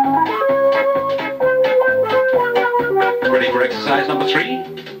 Ready for exercise number 3?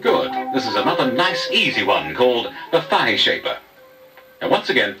 Good. This is another nice, easy one called the thigh shaper. Now, once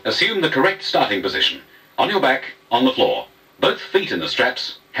again, assume the correct starting position. On your back, on the floor. Both feet in the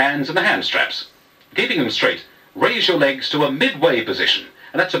straps, hands in the hand straps. Keeping them straight, raise your legs to a midway position,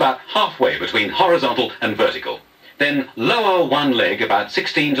 and that's about halfway between horizontal and vertical. Then lower one leg about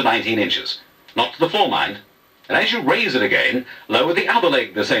 16 to 19 inches. Not to the floor, mind. And as you raise it again, lower the other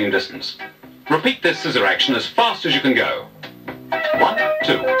leg the same distance. Repeat this scissor action as fast as you can go. 1,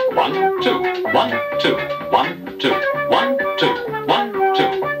 2, 1, 2, 1, 2, 1, 2, 1, 2, 1, 2,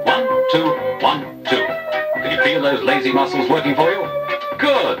 1, 2, 1, 2. Can you feel those lazy muscles working for you?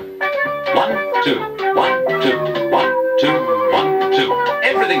 Good. 1, 2, 1, 2, 1, 2, 1, 2.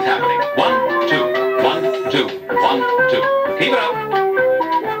 Everything's happening. 1, 2, 1, 2, 1, 2. Keep it up.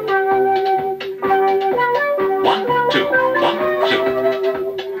 1, 2, 1,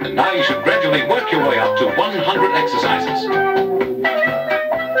 2. And now you should gradually work your way up to 100 exercises.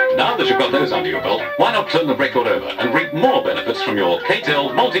 Now that you've got those under your belt, why not turn the record over and reap more benefits from your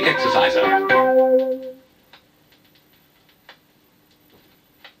K-Tel multi-exerciser?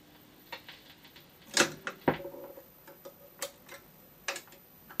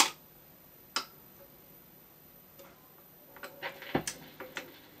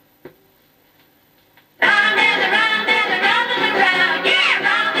 Round and around and around and around, yeah,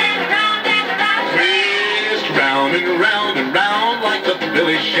 round and around and around. Twist round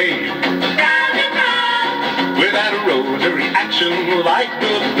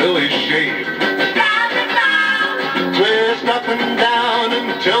the village shave. Round and round, Twist up and down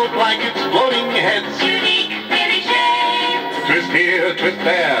and tilt like it's floating heads. unique Billy shave. Twist here, twist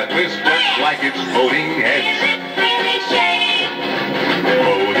there, twist just like it's floating Is heads. it Billy shave?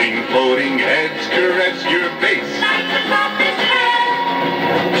 Floating, floating heads caress your face. Like the softest hair.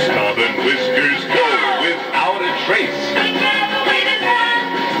 Stubborn whiskers go without a trace. Whichever way to turn,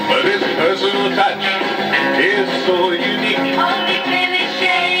 But his personal touch is so unique. only Billy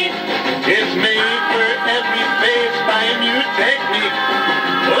shave. It's made for every face by a new technique.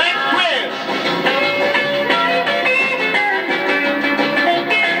 Let's twist!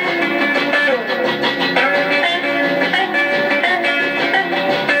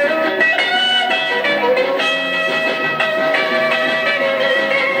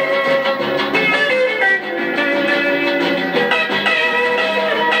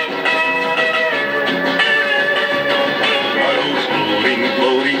 Those floating,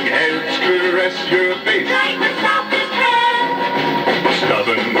 floating heads caress your face. Like the softest hair.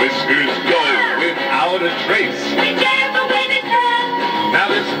 Stubborn whiskers go without a trace. Whichever way to turn, Now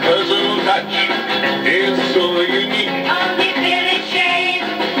this personal touch is so unique. only Billy shave.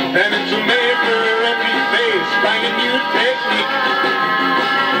 And it's made for every face by a new technique.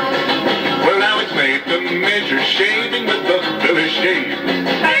 Well, now it's made to measure shaving with the Billy shave.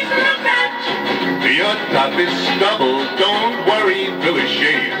 Personal touch, Your top is stubble, don't worry, Billy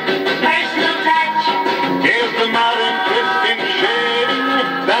shave. personal touch. Here's the modern twist in shaving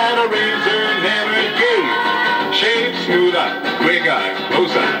that a razor never gave. Shave smoother, quicker,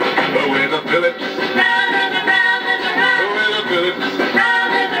 closer, with a Phillips, Round and around and around, with a Phillips.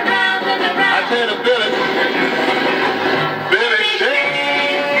 round and around and I around. said a Phillips. Billy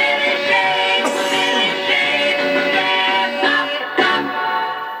shave. Billy shave, Billy shave, yeah, pop, pop.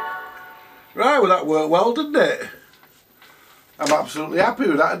 Right, well that worked well, didn't it? I'm absolutely happy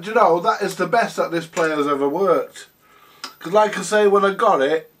with that. And you know, that is the best that this player's ever worked. Because like I say, when I got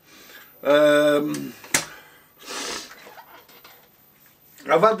it, I've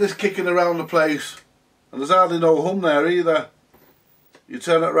had this kicking around the place and there's hardly no hum there either. You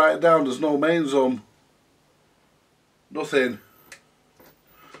turn it right down, there's no mains hum. Nothing.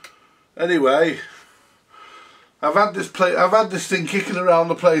 Anyway, I've had this thing kicking around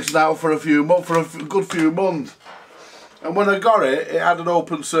the place now for a good few months. And when I got it, it had an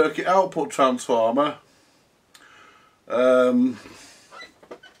open circuit output transformer.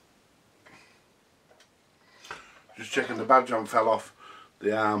 Just checking the badge arm fell off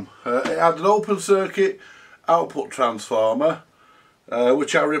the arm. It had an open circuit output transformer,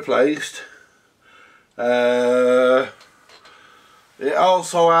 which I replaced. It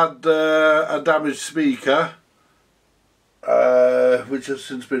also had a damaged speaker, which has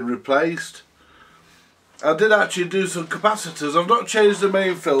since been replaced. I did actually do some capacitors. I've not changed the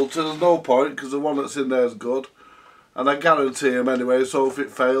main filter, there's no point because the one that's in there is good. And I guarantee them anyway, so if it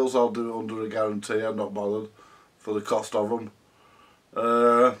fails I'll do it under a guarantee, I'm not bothered for the cost of them.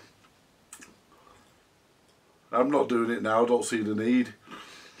 I'm not doing it now, I don't see the need.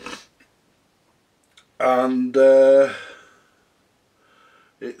 And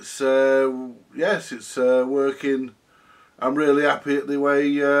it's, yes, it's working. I'm really happy at the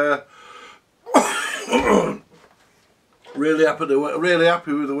way, really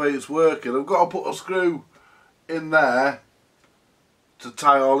happy with the way it's working. I've got to put a screw in there to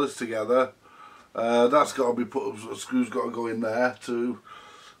tie all this together. That's got to be put. A screw's got to go in there to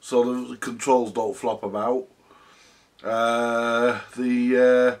so the controls don't flop about. I've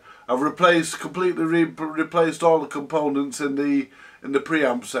completely replaced all the components in the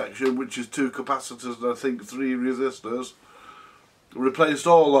preamp section, which is 2 capacitors and I think 3 resistors. Replaced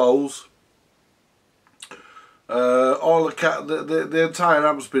all those. All the entire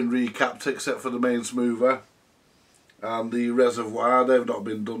amp's been recapped except for the main smoother and the reservoir. They've not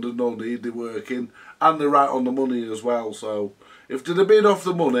been done, there's no need, they're working and they're right on the money as well. So if they'd have been off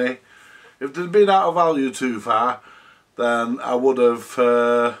the money, if they'd been out of value too far, then I would have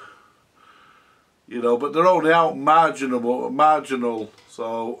you know, but they're only out marginal,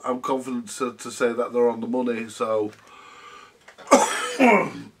 so I'm confident to say that they're on the money. So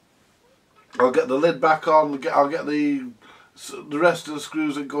I'll get the lid back on, I'll get the rest of the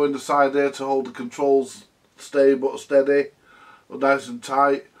screws that go in the side there to hold the controls steady, nice and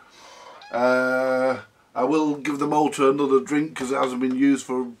tight. I will give the motor another drink because it hasn't been used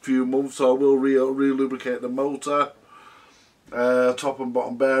for a few months, so I will re-lubricate the motor. Top and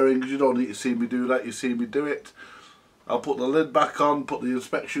bottom bearings, you don't need to see me do that, you see me do it. I'll put the lid back on, put the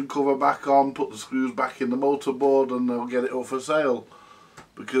inspection cover back on, put the screws back in the motor board, and I'll get it up for sale.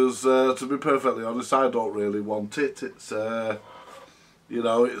 Because to be perfectly honest, I don't really want it. It's You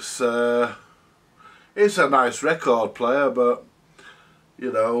know, it's a nice record player, but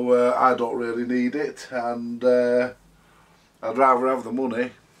you know, I don't really need it, and I'd rather have the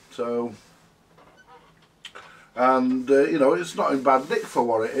money. So, and you know, it's not in bad nick for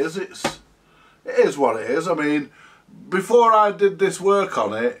what it is. It is what it is. I mean, before I did this work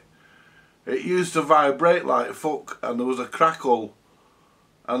on it, it used to vibrate like fuck, and there was a crackle.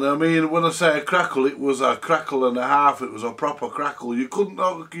 And I mean, when I say a crackle, it was a crackle and a half. It was a proper crackle. You could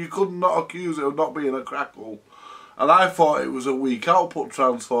not accuse it of not being a crackle. And I thought it was a weak output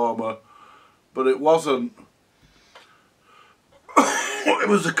transformer, but it wasn't. It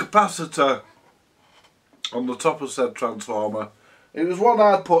was a capacitor on the top of said transformer. It was one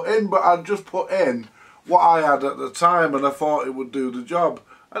I'd put in, but I'd just put in what I had at the time, and I thought it would do the job,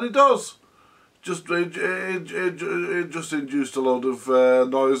 and it does. It just induced a load of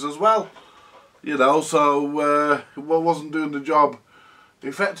noise as well, you know. So it wasn't doing the job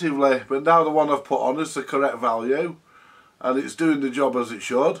effectively. But now the one I've put on is the correct value, and it's doing the job as it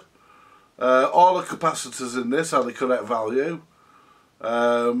should. All the capacitors in this are the correct value.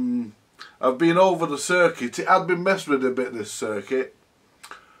 I've been over the circuit. It had been messed with a bit, this circuit.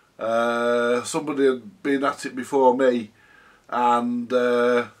 Somebody had been at it before me, and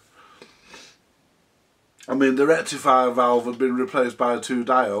I mean, the rectifier valve had been replaced by 2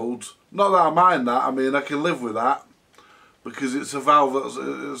 diodes. Not that I mind that. I mean, I can live with that, because it's a valve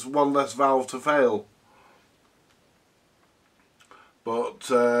it's one less valve to fail. But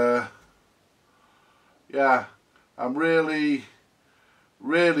yeah, I'm really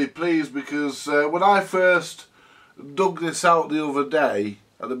pleased, because when I first dug this out the other day,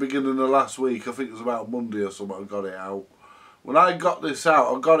 at the beginning of last week, I think it was about Monday or something, I got it out. When I got this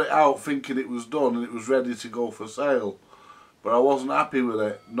out, I got it out thinking it was done and it was ready to go for sale. But I wasn't happy with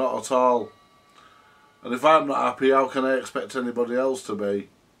it, not at all. And if I'm not happy, how can I expect anybody else to be?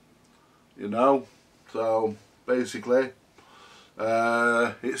 You know? So, basically,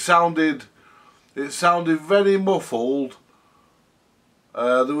 it sounded very muffled.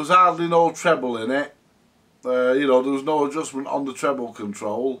 There was hardly no treble in it. You know, there was no adjustment on the treble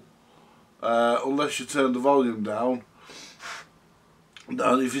control, unless you turned the volume down.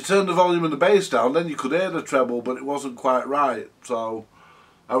 And if you turned the volume and the bass down, then you could hear the treble, but it wasn't quite right. So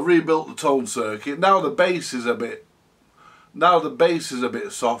I rebuilt the tone circuit. Now the bass is a bit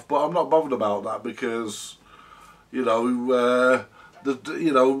soft, but I'm not bothered about that, because you know,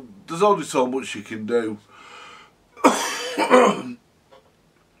 there's only so much you can do.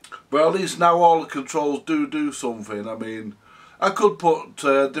 But at least now all the controls do something. I mean, I could put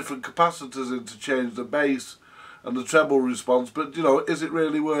different capacitors in to change the bass and the treble response, but you know, is it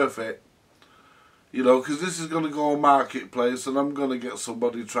really worth it? You know, because this is going to go on Marketplace, and I'm going to get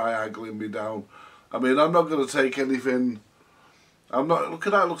somebody triangling me down. I mean, I'm not going to take anything. I'm not. Look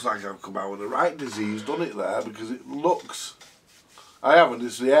at that. It looks like I've come out with a right disease, done it there, because it looks. I haven't.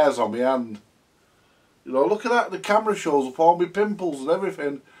 It's the hairs on my hand. You know, look at that. The camera shows up all my pimples and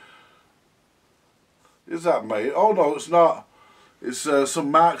everything. Is that me? Oh no, it's not. It's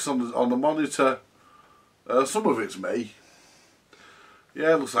some marks on the monitor. Some of it's me.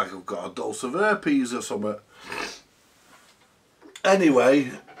 Yeah, it looks like I've got a dose of herpes or something.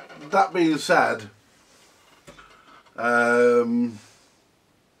 Anyway, that being said, you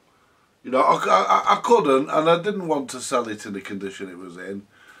know, I couldn't, and I didn't want to sell it in the condition it was in.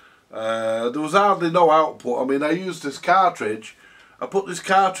 There was hardly no output. I mean, I used this cartridge. I put this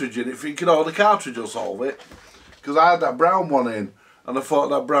cartridge in it thinking, oh, the cartridge will solve it. Because I had that brown one in, and I thought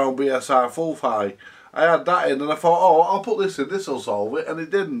that brown BSI full high. I had that in, and I thought, oh, I'll put this in, this will solve it, and it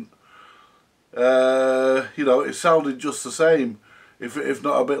didn't. You know, it sounded just the same, if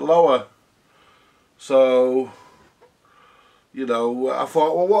not a bit lower. So, you know, I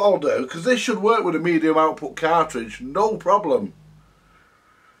thought, well, what I'll do, because this should work with a medium output cartridge, no problem.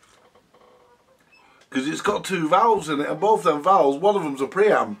 Because it's got 2 valves in it, and both them valves, one of them's a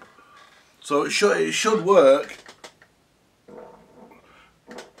preamp. So it should work.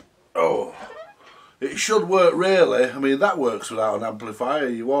 Oh. It should work really. I mean, that works without an amplifier.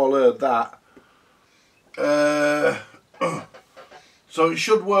 You all heard that. So it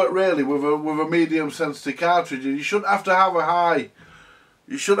should work really with a medium sensitive cartridge. And you shouldn't have to have a high.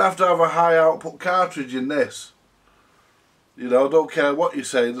 You shouldn't have to have a high output cartridge in this. You know, don't care what you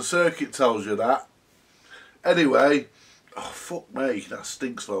say. The circuit tells you that. Anyway, oh fuck me, that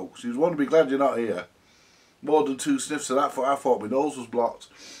stinks, folks. You want to be glad you're not here. More than 2 sniffs of that. I thought my nose was blocked.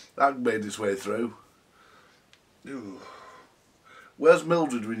 That made its way through. Ooh. Where's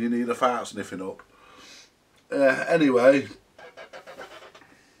Mildred when you need a fart sniffing up? Anyway,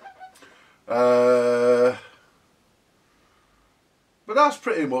 but But that's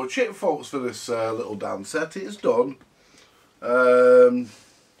pretty much it, folks, for this little dance set. It's done. You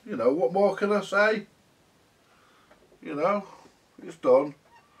know, what more can I say? You know, it's done.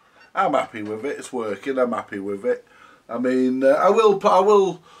 I'm happy with it. It's working. I'm happy with it. I mean, I will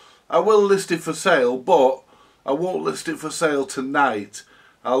list it for sale, but I won't list it for sale tonight.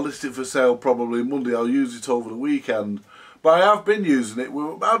 I'll list it for sale probably Monday. I'll use it over the weekend. But I have been using it.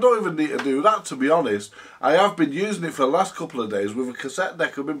 I don't even need to do that, to be honest. I have been using it for the last couple of days with a cassette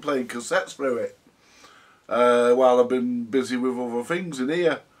deck. I've been playing cassettes through it while I've been busy with other things in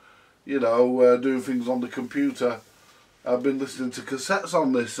here. You know, doing things on the computer. I've been listening to cassettes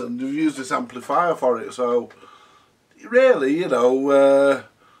on this and I've used this amplifier for it. So, really, you know,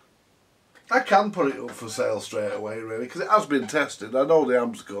 I can put it up for sale straight away, really, because it has been tested. I know the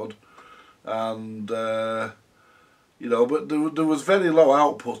amp's good. And... you know, but there was very low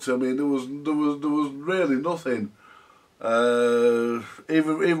output. I mean, there was really nothing.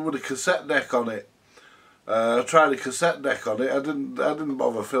 Even with a cassette deck on it, I tried a cassette deck on it. I didn't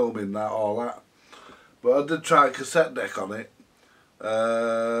bother filming all that, but I did try a cassette deck on it.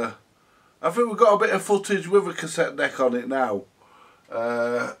 I think we've got a bit of footage with a cassette deck on it now,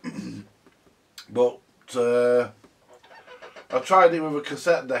 but. I tried it with a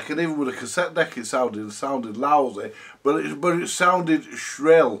cassette deck, and even with a cassette deck it sounded lousy, but it sounded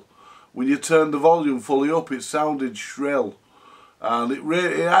shrill. When you turned the volume fully up, it sounded shrill, and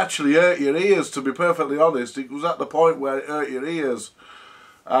it actually hurt your ears. To be perfectly honest, it was at the point where it hurt your ears,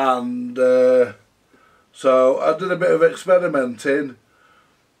 and so I did a bit of experimenting,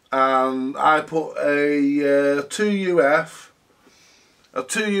 and I put a 2UF. A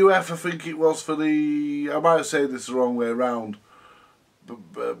 2UF, I think it was for the... I might say this the wrong way around.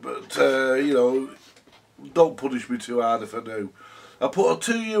 But you know, don't punish me too hard if I do. I put a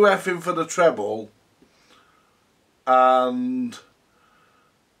 2UF in for the treble. And...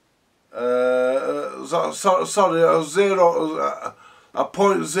 sorry, a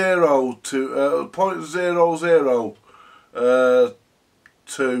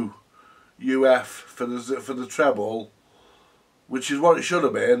 0.02 UF for the treble, which is what it should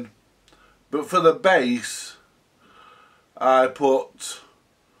have been. But for the bass, I put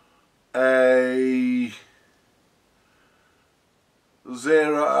a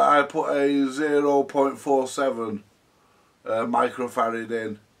 0.47 microfarad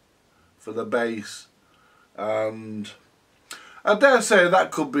in for the bass, and I dare say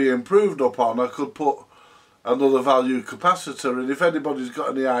that could be improved upon. I could put another value capacitor in. If anybody's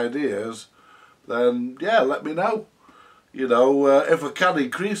got any ideas, then yeah, let me know. You know, if I can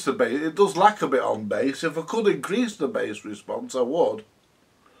increase the bass, it does lack a bit on bass. If I could increase the bass response, I would.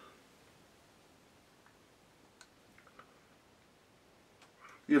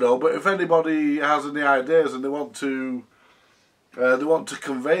 You know, but if anybody has any ideas and they want to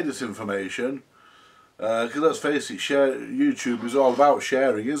convey this information, because let's face it, YouTube is all about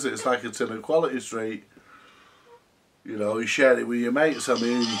sharing, isn't it? It's like it's in Equality Street. You know, you share it with your mates. I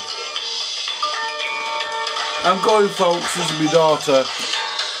mean, I'm going, folks. This is my daughter.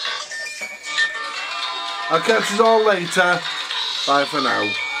 I'll catch you all later. Bye for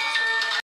now.